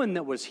the woman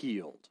that was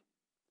healed.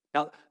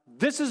 Now,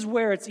 this is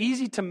where it's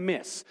easy to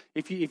miss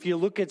if you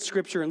look at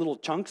Scripture in little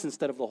chunks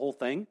instead of the whole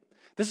thing.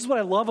 This is what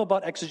I love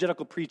about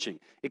exegetical preaching.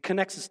 It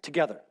connects us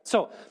together.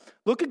 So,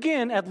 look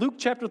again at Luke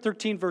chapter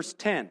 13, verse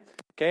 10,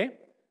 okay?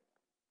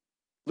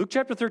 Luke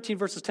chapter 13,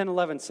 verses 10 and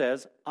 11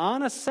 says,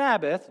 on a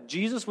Sabbath,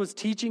 Jesus was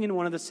teaching in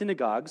one of the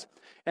synagogues,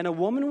 and a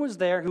woman was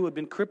there who had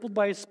been crippled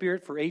by a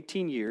spirit for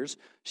 18 years.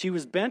 She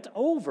was bent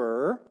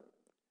over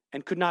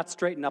and could not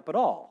straighten up at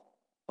all.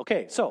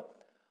 Okay, so,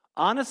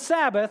 on a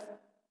Sabbath,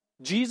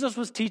 Jesus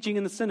was teaching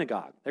in the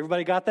synagogue.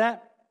 Everybody got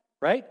that?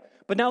 Right?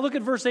 But now look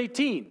at verse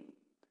 18.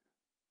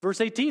 Verse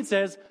 18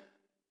 says,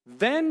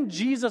 then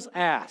Jesus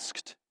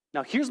asked.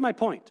 Now here's my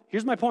point.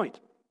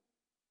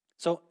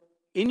 So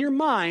in your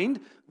mind,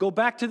 go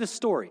back to this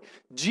story.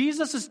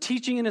 Jesus is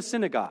teaching in a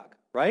synagogue,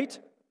 right?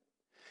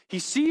 He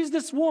sees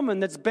this woman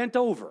that's bent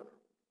over,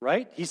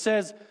 right? He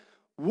says,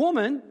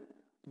 woman,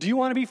 do you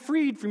want to be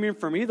freed from your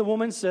infirmity? The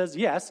woman says,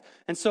 yes.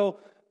 And so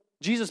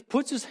Jesus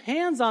puts his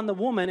hands on the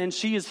woman and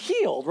she is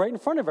healed right in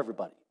front of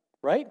everybody,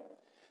 right?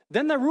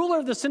 Then the ruler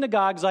of the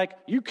synagogue's like,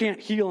 you can't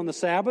heal on the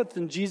Sabbath.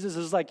 And Jesus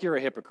is like, you're a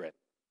hypocrite,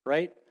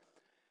 right?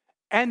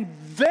 And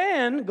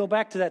then, go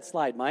back to that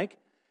slide, Mike.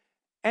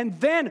 And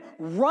then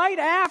right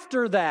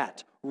after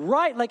that,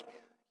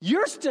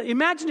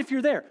 imagine if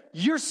you're there.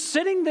 You're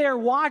sitting there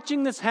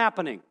watching this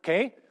happening,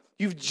 okay?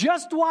 You've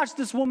just watched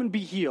this woman be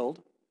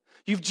healed.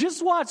 You've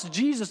just watched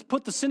Jesus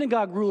put the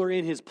synagogue ruler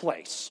in his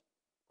place,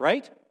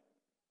 right?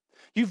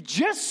 You've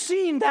just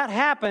seen that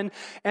happen.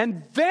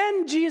 And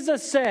then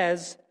Jesus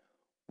says,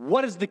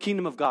 what is the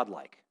kingdom of God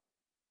like?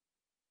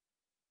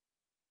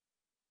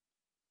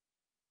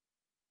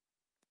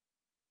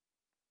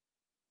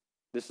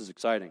 This is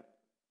exciting.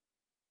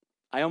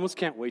 I almost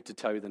can't wait to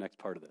tell you the next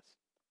part of this.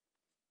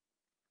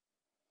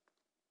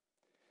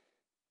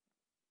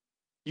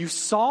 You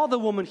saw the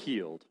woman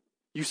healed.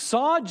 You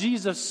saw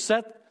Jesus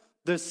set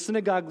the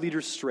synagogue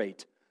leader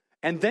straight.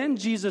 And then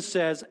Jesus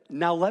says,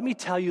 now let me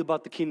tell you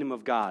about the kingdom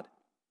of God.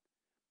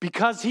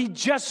 Because he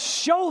just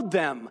showed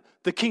them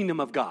the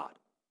kingdom of God.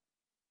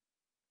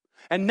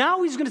 And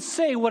now he's going to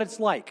say what it's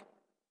like.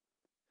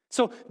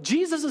 So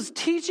Jesus is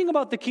teaching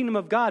about the kingdom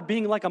of God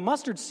being like a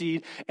mustard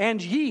seed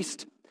and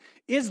yeast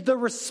is the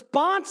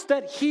response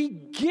that he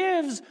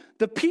gives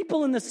the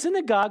people in the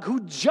synagogue who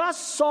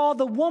just saw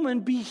the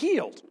woman be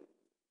healed.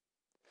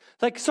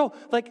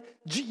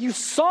 You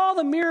saw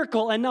the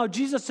miracle and now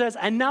Jesus says,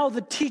 and now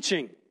the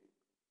teaching.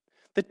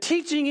 The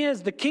teaching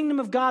is the kingdom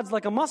of God's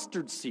like a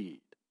mustard seed.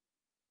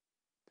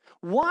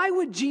 Why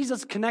would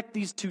Jesus connect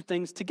these two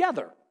things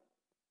together?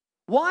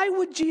 Why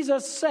would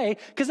Jesus say,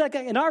 because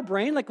in our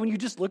brain, when you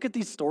just look at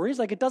these stories,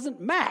 it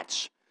doesn't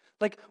match.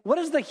 What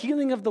does the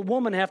healing of the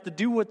woman have to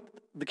do with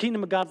the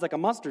kingdom of God's like a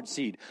mustard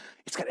seed?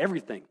 It's got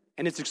everything,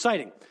 and it's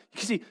exciting.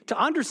 You see, to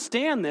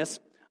understand this,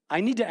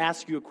 I need to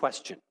ask you a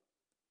question.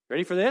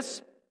 Ready for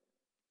this?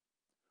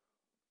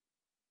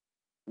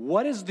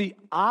 What is the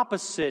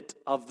opposite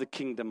of the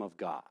kingdom of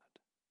God?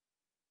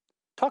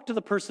 Talk to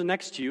the person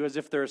next to you as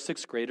if they're a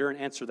sixth grader and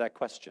answer that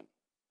question.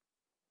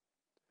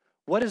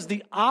 What is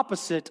the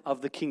opposite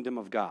of the kingdom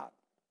of God?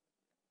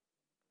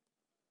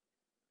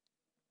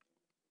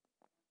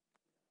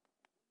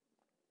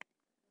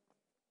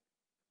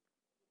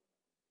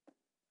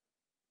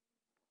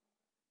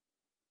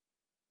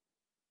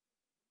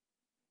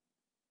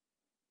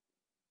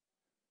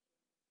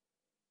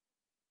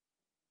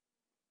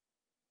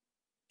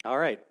 All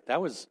right,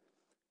 that was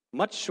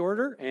much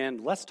shorter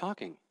and less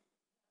talking.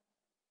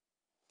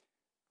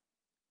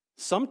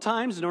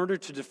 Sometimes, in order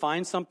to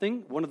define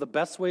something, one of the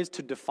best ways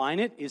to define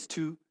it is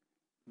to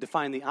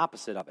define the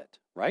opposite of it,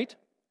 right?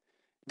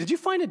 Did you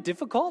find it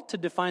difficult to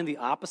define the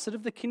opposite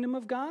of the kingdom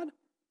of God?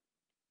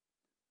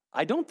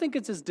 I don't think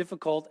it's as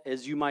difficult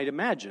as you might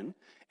imagine.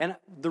 And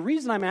the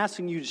reason I'm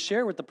asking you to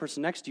share with the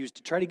person next to you is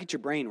to try to get your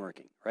brain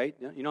working, right?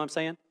 You know what I'm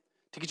saying?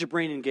 To get your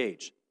brain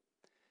engaged.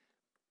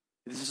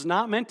 This is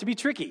not meant to be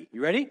tricky.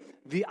 You ready?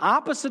 The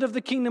opposite of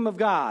the kingdom of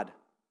God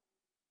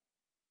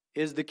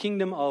is the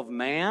kingdom of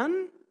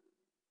man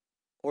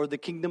or the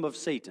kingdom of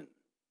Satan.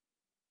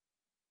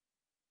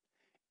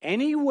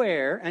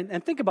 Anywhere,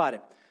 and think about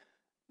it.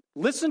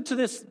 Listen to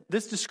this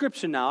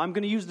description now. I'm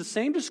going to use the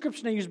same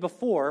description I used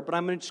before, but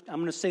I'm going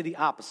to say the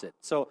opposite.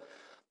 So,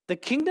 the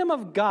kingdom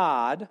of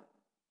God,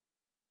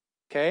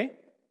 okay,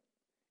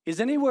 is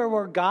anywhere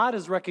where God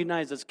is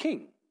recognized as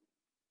king,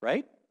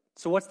 right?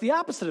 So what's the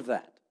opposite of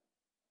that?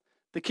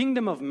 The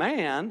kingdom of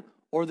man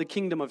or the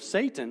kingdom of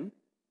Satan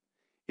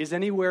is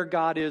anywhere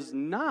God is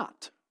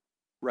not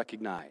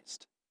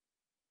recognized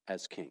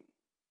as king.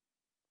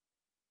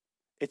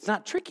 It's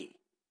not tricky,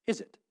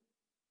 is it?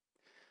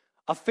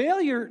 A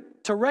failure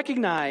to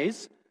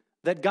recognize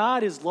that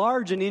God is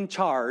large and in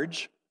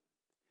charge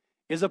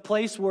is a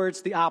place where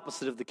it's the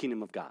opposite of the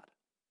kingdom of God.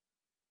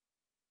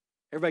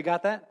 Everybody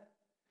got that?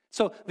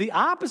 So the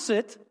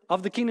opposite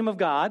of the kingdom of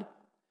God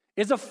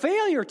is a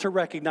failure to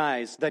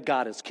recognize that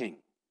God is king.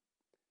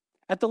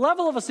 At the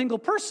level of a single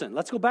person,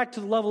 let's go back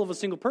to the level of a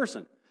single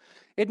person.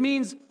 It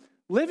means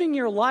living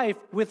your life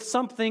with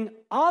something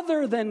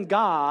other than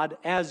God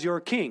as your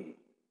king.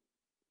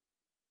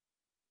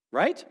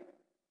 Right?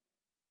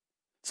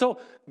 So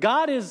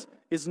God is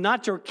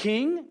not your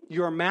king,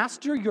 your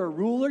master, your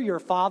ruler, your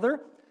father.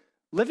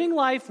 Living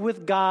life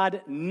with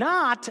God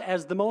not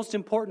as the most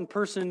important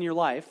person in your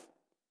life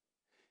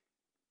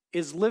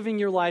is living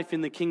your life in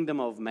the kingdom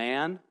of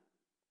man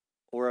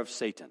or of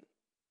Satan.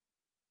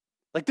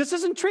 Like, this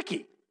isn't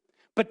tricky,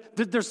 but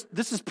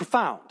this is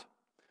profound.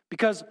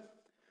 Because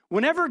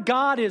whenever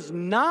God is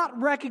not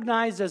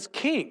recognized as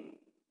king,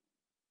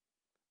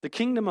 the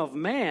kingdom of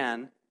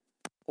man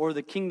or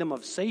the kingdom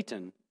of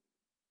Satan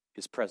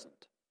is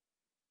present.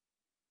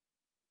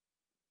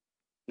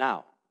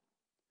 Now,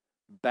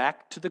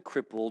 back to the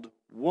crippled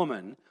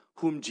woman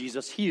whom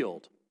Jesus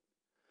healed.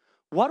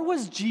 What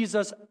was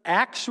Jesus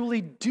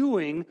actually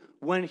doing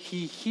when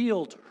he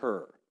healed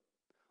her?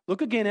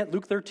 Look again at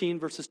Luke 13,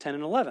 verses 10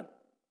 and 11.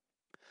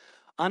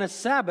 On a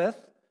Sabbath,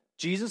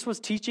 Jesus was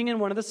teaching in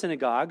one of the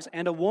synagogues,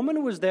 and a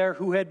woman was there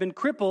who had been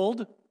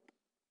crippled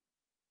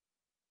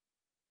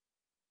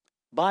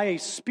by a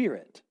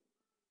spirit.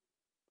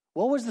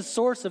 What was the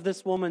source of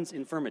this woman's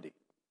infirmity?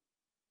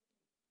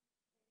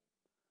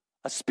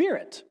 A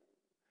spirit.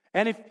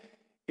 And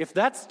if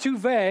that's too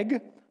vague,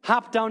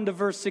 hop down to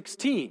verse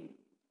 16.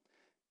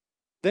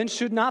 Then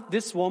should not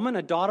this woman,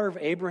 a daughter of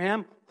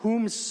Abraham,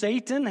 whom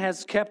Satan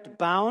has kept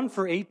bound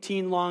for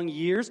 18 long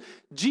years,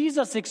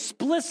 Jesus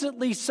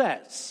explicitly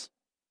says,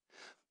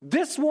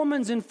 this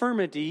woman's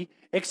infirmity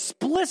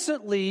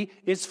explicitly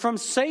is from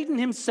Satan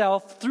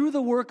himself through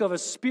the work of a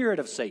spirit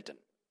of Satan.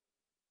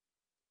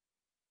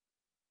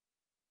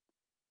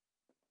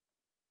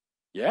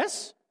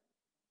 Yes?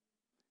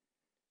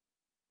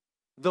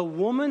 The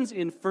woman's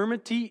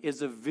infirmity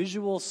is a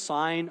visual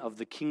sign of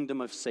the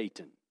kingdom of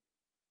Satan.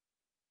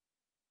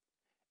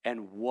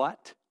 And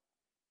what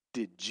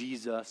did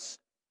Jesus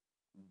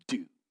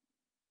do?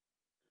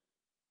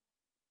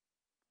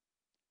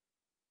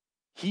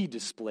 He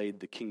displayed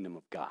the kingdom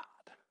of God.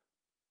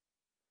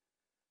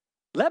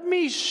 Let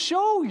me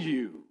show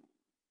you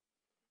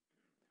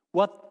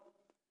what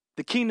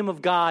the kingdom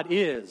of God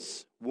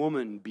is.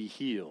 Woman, be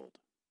healed.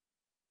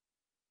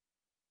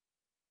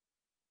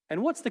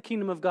 And what's the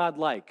kingdom of God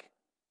like?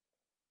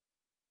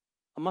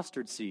 A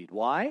mustard seed.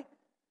 Why?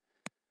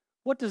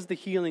 What does the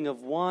healing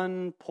of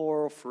one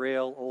poor,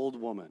 frail, old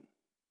woman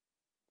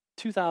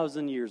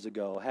 2,000 years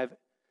ago have?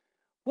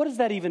 What does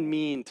that even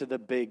mean to the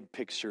big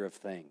picture of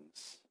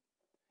things?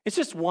 It's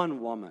just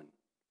one woman.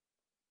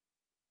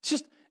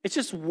 It's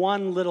just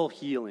one little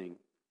healing.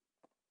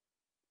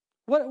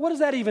 What does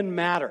that even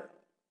matter?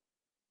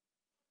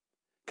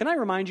 Can I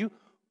remind you,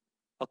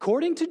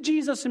 according to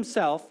Jesus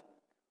himself,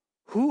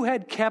 who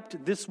had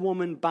kept this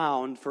woman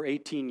bound for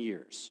 18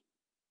 years?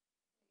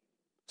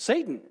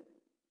 Satan.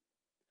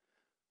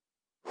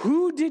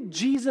 Who did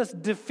Jesus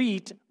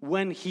defeat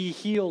when he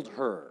healed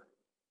her?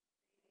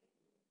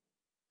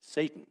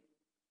 Satan.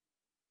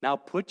 Now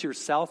put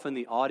yourself in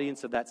the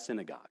audience of that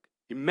synagogue.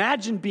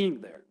 Imagine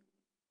being there.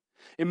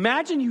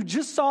 Imagine you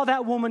just saw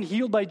that woman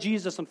healed by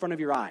Jesus in front of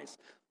your eyes.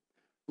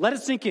 Let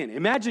it sink in.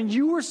 Imagine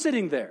you were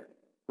sitting there,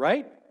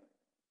 right?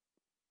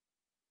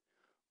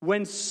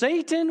 When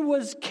Satan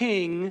was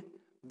king,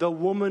 the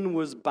woman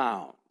was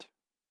bound.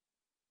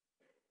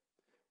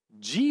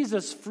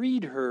 Jesus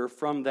freed her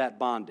from that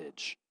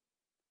bondage.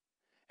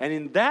 And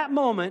in that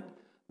moment,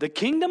 the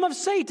kingdom of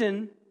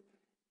Satan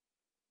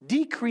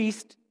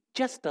decreased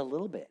just a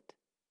little bit.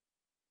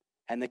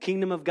 And the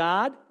kingdom of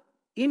God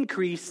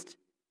increased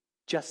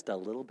just a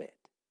little bit.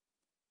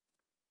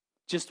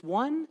 Just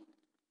one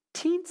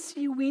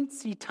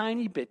teensy-weensy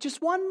tiny bit.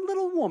 Just one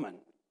little woman.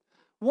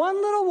 One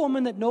little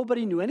woman that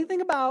nobody knew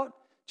anything about.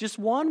 Just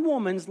one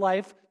woman's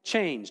life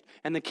changed.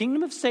 And the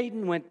kingdom of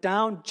Satan went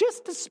down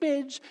just a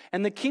smidge,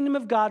 and the kingdom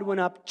of God went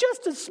up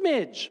just a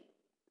smidge.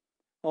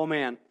 Oh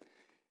man,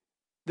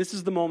 this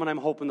is the moment I'm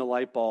hoping the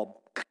light bulb,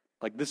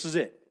 like this is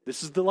it.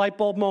 This is the light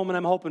bulb moment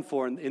I'm hoping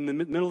for in the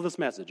middle of this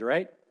message, all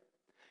right?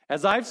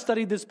 As I've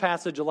studied this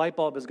passage, a light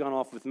bulb has gone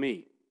off with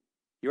me.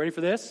 You ready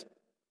for this?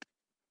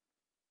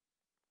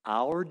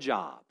 Our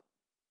job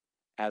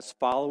as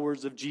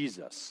followers of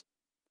Jesus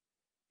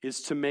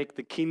is to make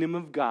the kingdom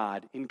of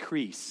God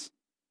increase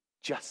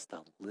just a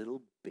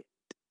little bit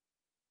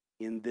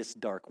in this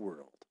dark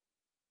world.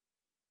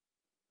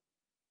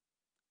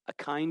 A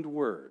kind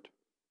word,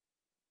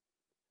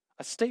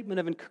 a statement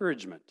of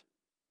encouragement,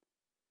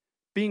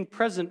 being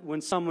present when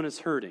someone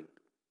is hurting,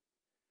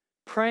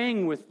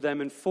 praying with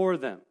them and for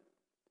them,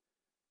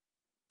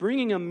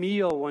 bringing a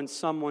meal when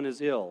someone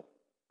is ill,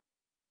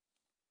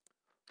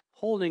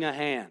 holding a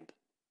hand.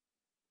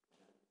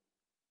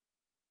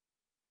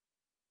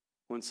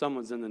 when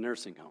someone's in the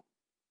nursing home,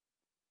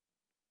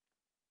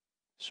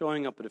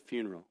 showing up at a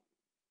funeral,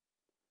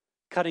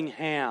 cutting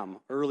ham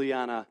early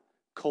on a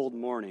cold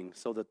morning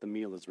so that the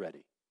meal is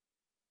ready.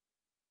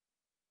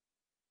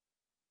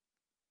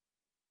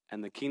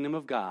 And the kingdom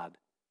of God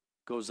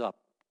goes up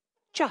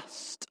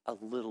just a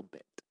little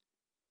bit.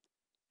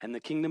 And the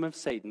kingdom of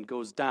Satan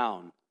goes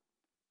down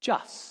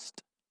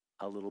just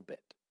a little bit.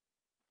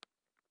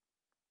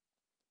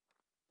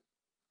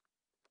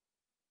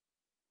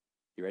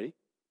 You ready?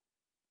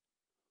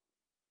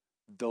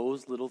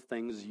 Those little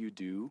things you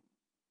do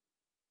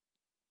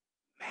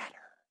matter.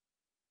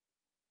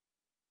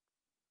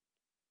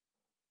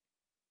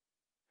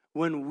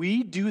 When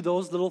we do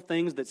those little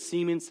things that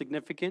seem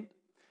insignificant,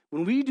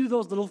 when we do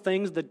those little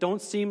things that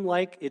don't seem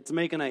like it's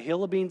making a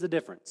hill of beans of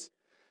difference,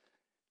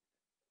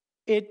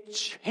 it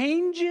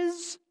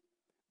changes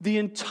the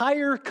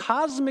entire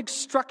cosmic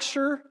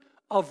structure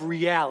of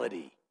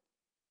reality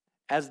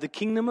as the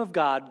kingdom of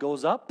God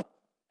goes up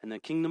and the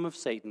kingdom of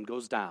Satan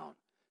goes down.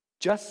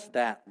 Just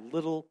that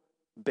little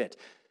bit.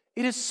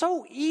 It is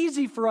so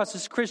easy for us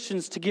as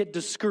Christians to get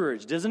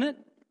discouraged, isn't it?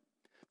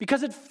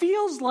 Because it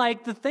feels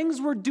like the things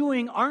we're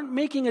doing aren't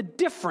making a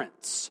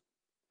difference.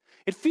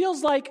 It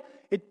feels like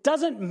it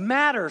doesn't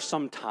matter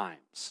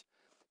sometimes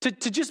to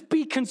just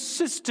be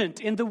consistent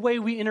in the way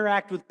we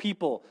interact with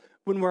people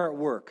when we're at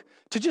work.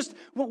 To just,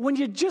 when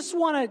you just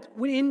want to,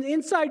 when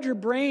inside your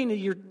brain,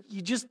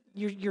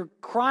 you're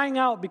crying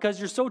out because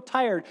you're so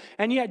tired,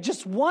 and yet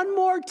just one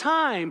more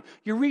time,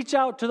 you reach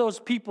out to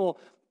those people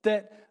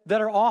that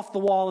are off the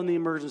wall in the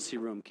emergency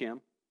room,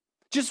 Kim.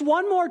 Just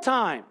one more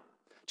time.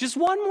 Just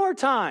one more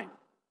time.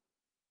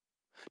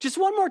 Just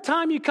one more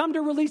time you come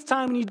to release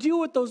time and you deal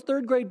with those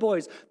third grade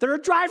boys that are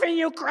driving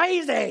you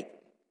crazy.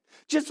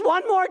 Just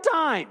one more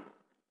time.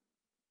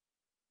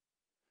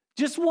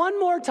 Just one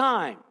more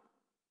time.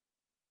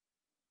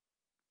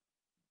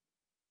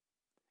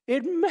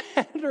 It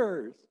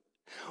matters.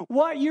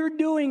 What you're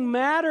doing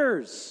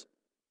matters.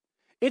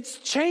 It's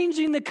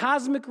changing the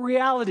cosmic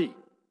reality.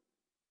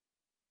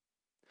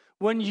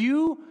 When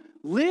you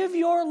live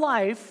your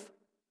life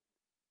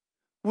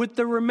with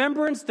the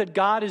remembrance that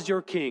God is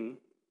your king,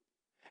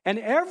 and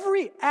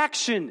every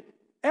action,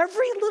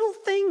 every little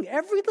thing,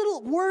 every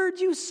little word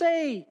you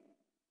say,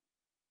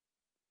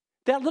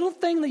 that little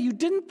thing that you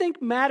didn't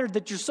think mattered,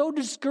 that you're so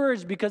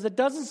discouraged because it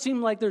doesn't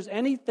seem like there's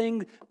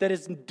anything that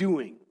it's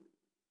doing.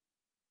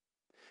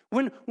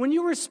 When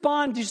you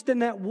respond just in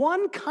that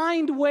one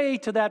kind way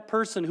to that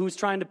person who's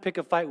trying to pick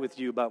a fight with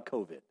you about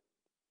COVID.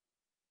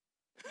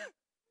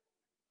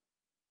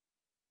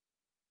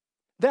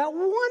 That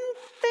one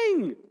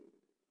thing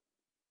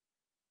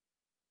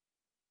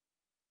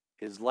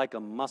is like a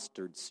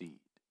mustard seed.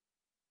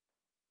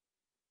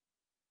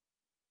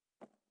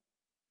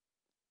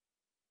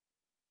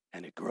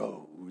 And it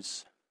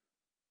grows,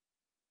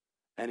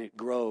 and it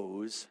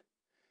grows,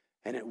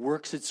 and it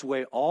works its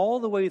way all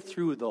the way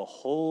through the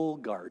whole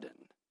garden,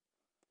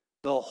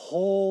 the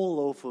whole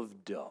loaf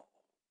of dough.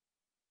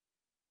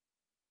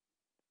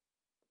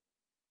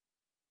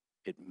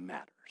 It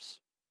matters.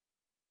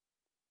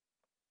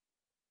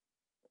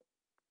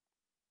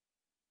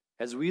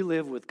 As we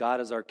live with God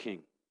as our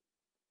King,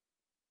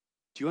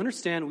 do you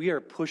understand we are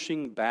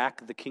pushing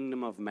back the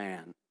kingdom of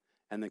man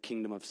and the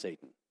kingdom of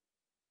Satan?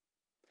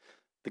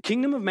 The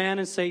kingdom of man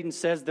and Satan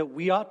says that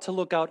we ought to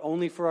look out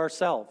only for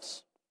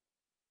ourselves.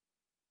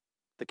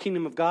 The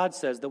kingdom of God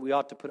says that we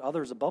ought to put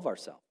others above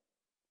ourselves.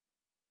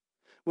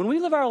 When we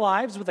live our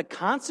lives with a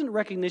constant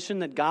recognition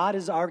that God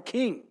is our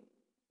king,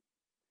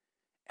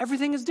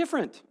 everything is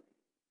different.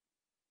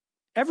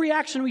 Every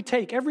action we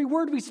take, every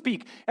word we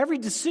speak, every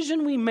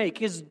decision we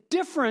make is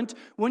different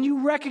when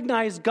you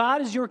recognize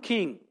God is your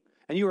king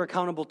and you are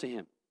accountable to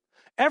him.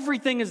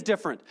 Everything is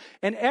different.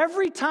 And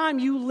every time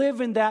you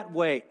live in that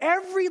way,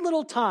 every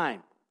little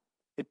time,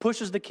 it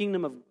pushes the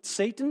kingdom of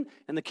Satan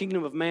and the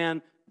kingdom of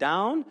man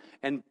down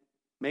and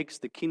makes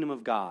the kingdom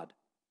of God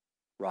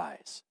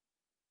rise.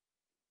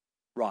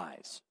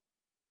 Rise.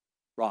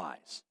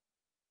 Rise.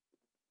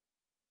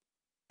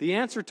 The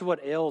answer to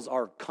what ails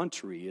our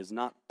country is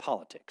not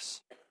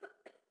politics.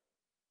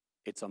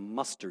 It's a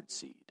mustard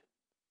seed.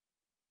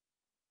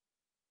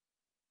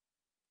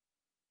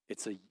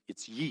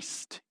 It's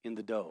yeast in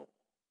the dough.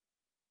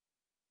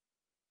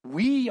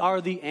 We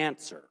are the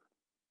answer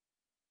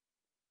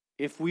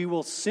if we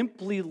will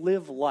simply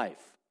live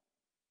life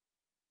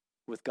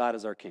with God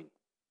as our king.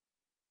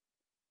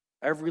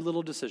 Every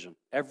little decision,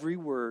 every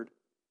word,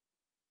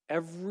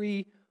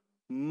 every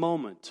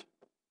moment,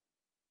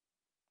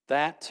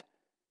 that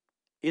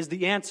is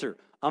the answer.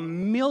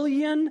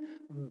 1,000,000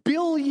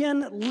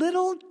 billion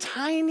little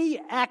tiny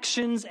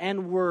actions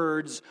and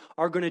words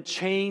are going to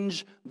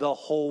change the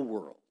whole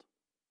world.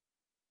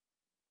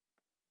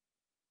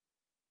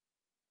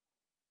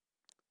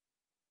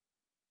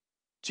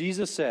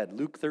 Jesus said,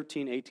 Luke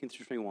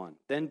 13:18-21,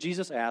 then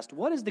Jesus asked,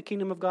 what is the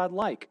kingdom of God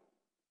like?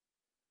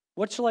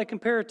 What shall I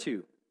compare it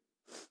to?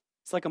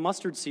 It's like a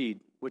mustard seed,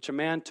 which a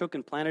man took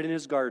and planted in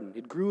his garden.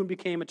 It grew and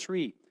became a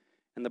tree,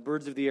 and the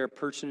birds of the air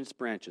perch in its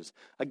branches.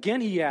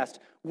 Again he asked,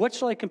 what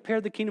shall I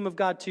compare the kingdom of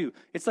God to?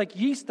 It's like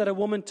yeast that a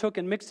woman took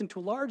and mixed into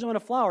a large amount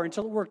of flour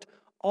until it worked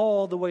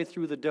all the way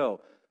through the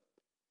dough.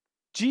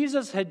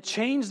 Jesus had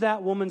changed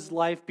that woman's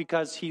life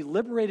because he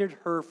liberated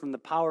her from the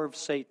power of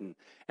Satan,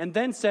 and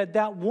then said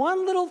that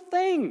one little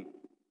thing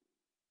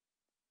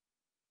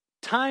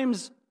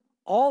times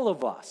all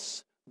of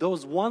us,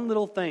 those one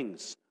little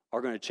things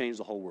are going to change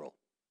the whole world.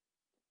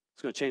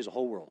 It's going to change the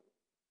whole world.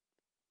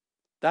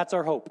 That's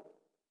our hope.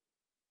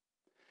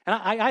 And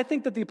I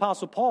think that the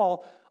Apostle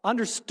Paul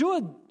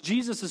understood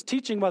Jesus'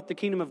 teaching about the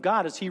kingdom of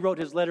God as he wrote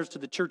his letters to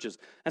the churches.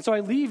 And so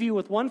I leave you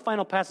with one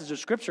final passage of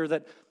Scripture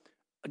that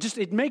just,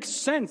 it makes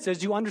sense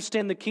as you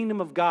understand the kingdom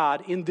of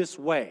God in this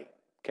way.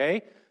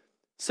 Okay?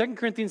 2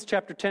 Corinthians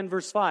chapter 10,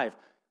 verse 5.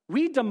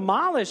 We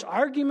demolish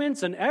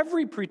arguments and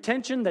every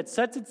pretension that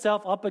sets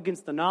itself up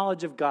against the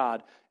knowledge of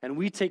God, and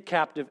we take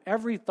captive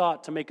every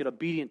thought to make it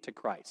obedient to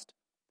Christ.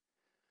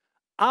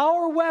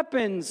 Our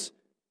weapons,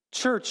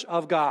 church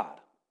of God,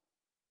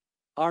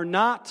 are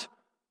not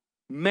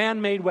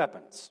man-made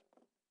weapons.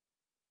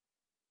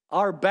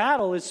 Our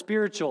battle is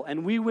spiritual,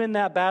 and we win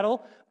that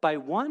battle by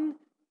one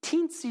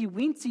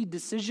teensy-weensy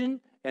decision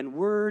and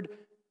word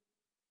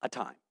a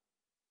time.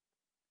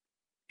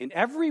 In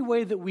every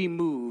way that we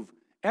move,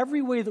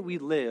 every way that we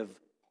live,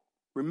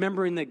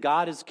 remembering that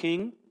God is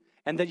king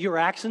and that your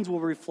actions will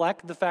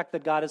reflect the fact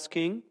that God is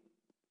king,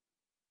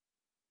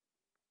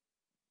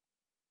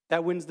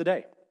 that wins the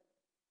day.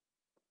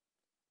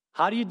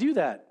 How do you do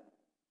that?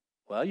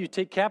 Well, you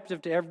take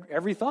captive to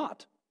every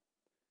thought.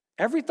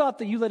 Every thought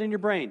that you let in your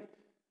brain.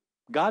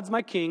 God's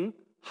my king.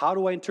 How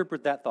do I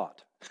interpret that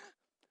thought?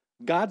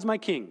 God's my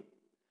king.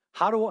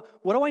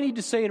 What do I need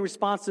to say in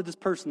response to this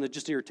person that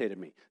just irritated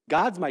me?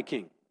 God's my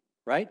king,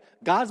 right?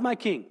 God's my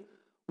king.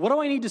 What do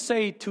I need to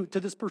say to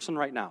this person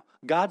right now?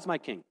 God's my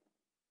king.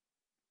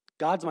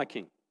 God's my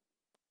king.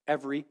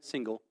 Every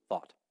single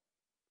thought.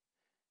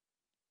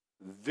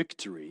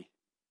 Victory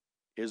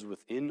is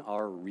within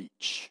our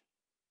reach.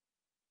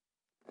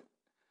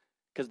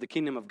 Because the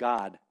kingdom of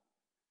God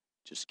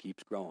just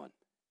keeps growing.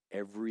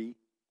 Every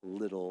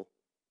little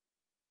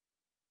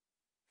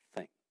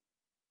thing.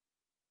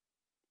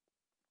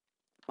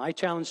 My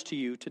challenge to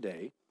you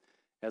today,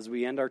 as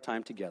we end our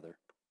time together,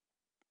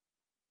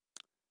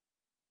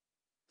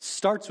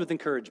 starts with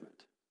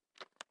encouragement.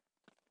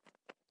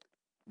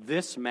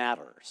 This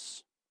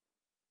matters.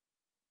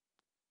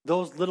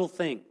 Those little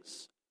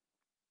things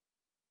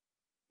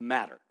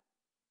matter.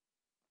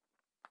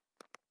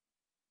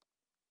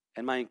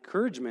 And my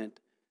encouragement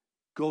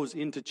goes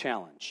into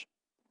challenge.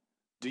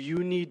 Do you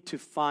need to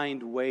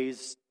find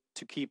ways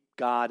to keep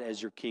God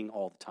as your king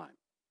all the time?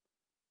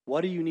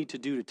 What do you need to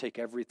do to take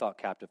every thought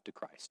captive to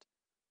Christ?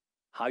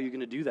 How are you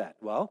going to do that?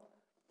 Well,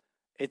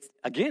 it's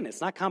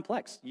not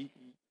complex.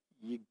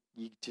 You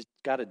just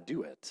got to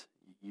do it.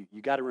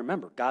 You got to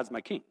remember, God's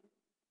my king.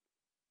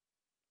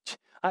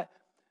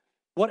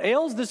 What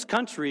ails this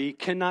country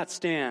cannot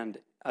stand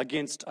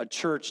against a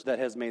church that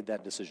has made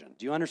that decision.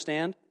 Do you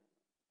understand?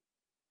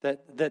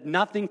 That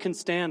nothing can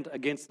stand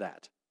against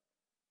that.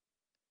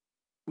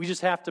 We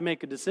just have to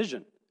make a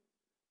decision.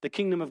 The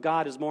kingdom of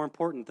God is more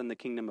important than the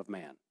kingdom of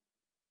man.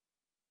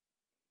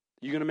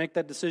 You going to make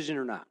that decision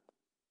or not?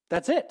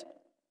 That's it.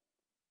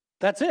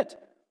 That's it.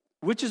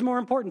 Which is more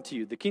important to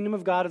you, the kingdom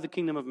of God or the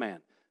kingdom of man?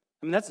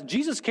 I mean,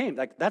 Jesus came.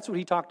 That's what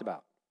he talked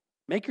about.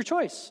 Make your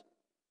choice.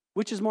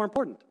 Which is more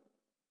important?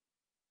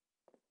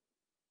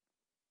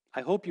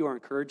 I hope you are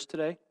encouraged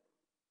today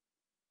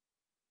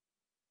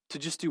to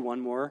just do one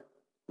more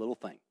little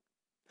thing.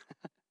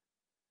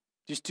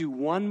 Just do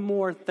one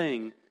more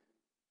thing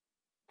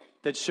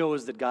that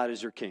shows that God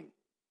is your king.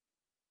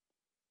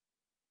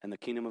 And the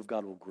kingdom of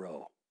God will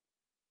grow.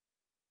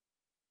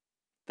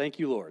 Thank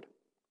you, Lord,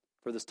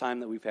 for this time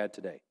that we've had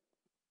today.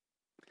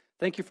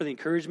 Thank you for the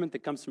encouragement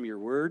that comes from your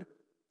word.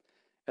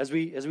 As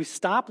we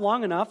stop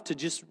long enough to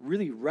just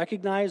really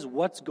recognize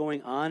what's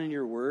going on in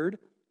your word,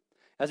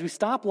 as we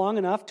stop long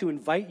enough to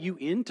invite you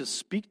in to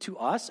speak to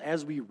us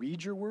as we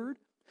read your word,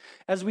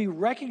 as we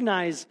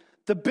recognize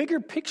the bigger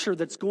picture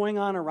that's going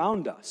on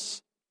around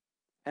us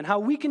and how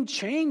we can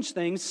change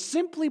things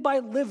simply by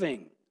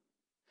living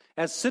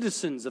as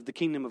citizens of the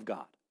kingdom of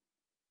God.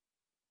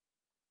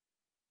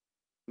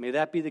 May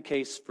that be the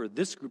case for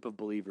this group of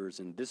believers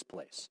in this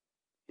place.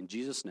 In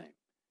Jesus' name,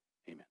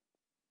 amen.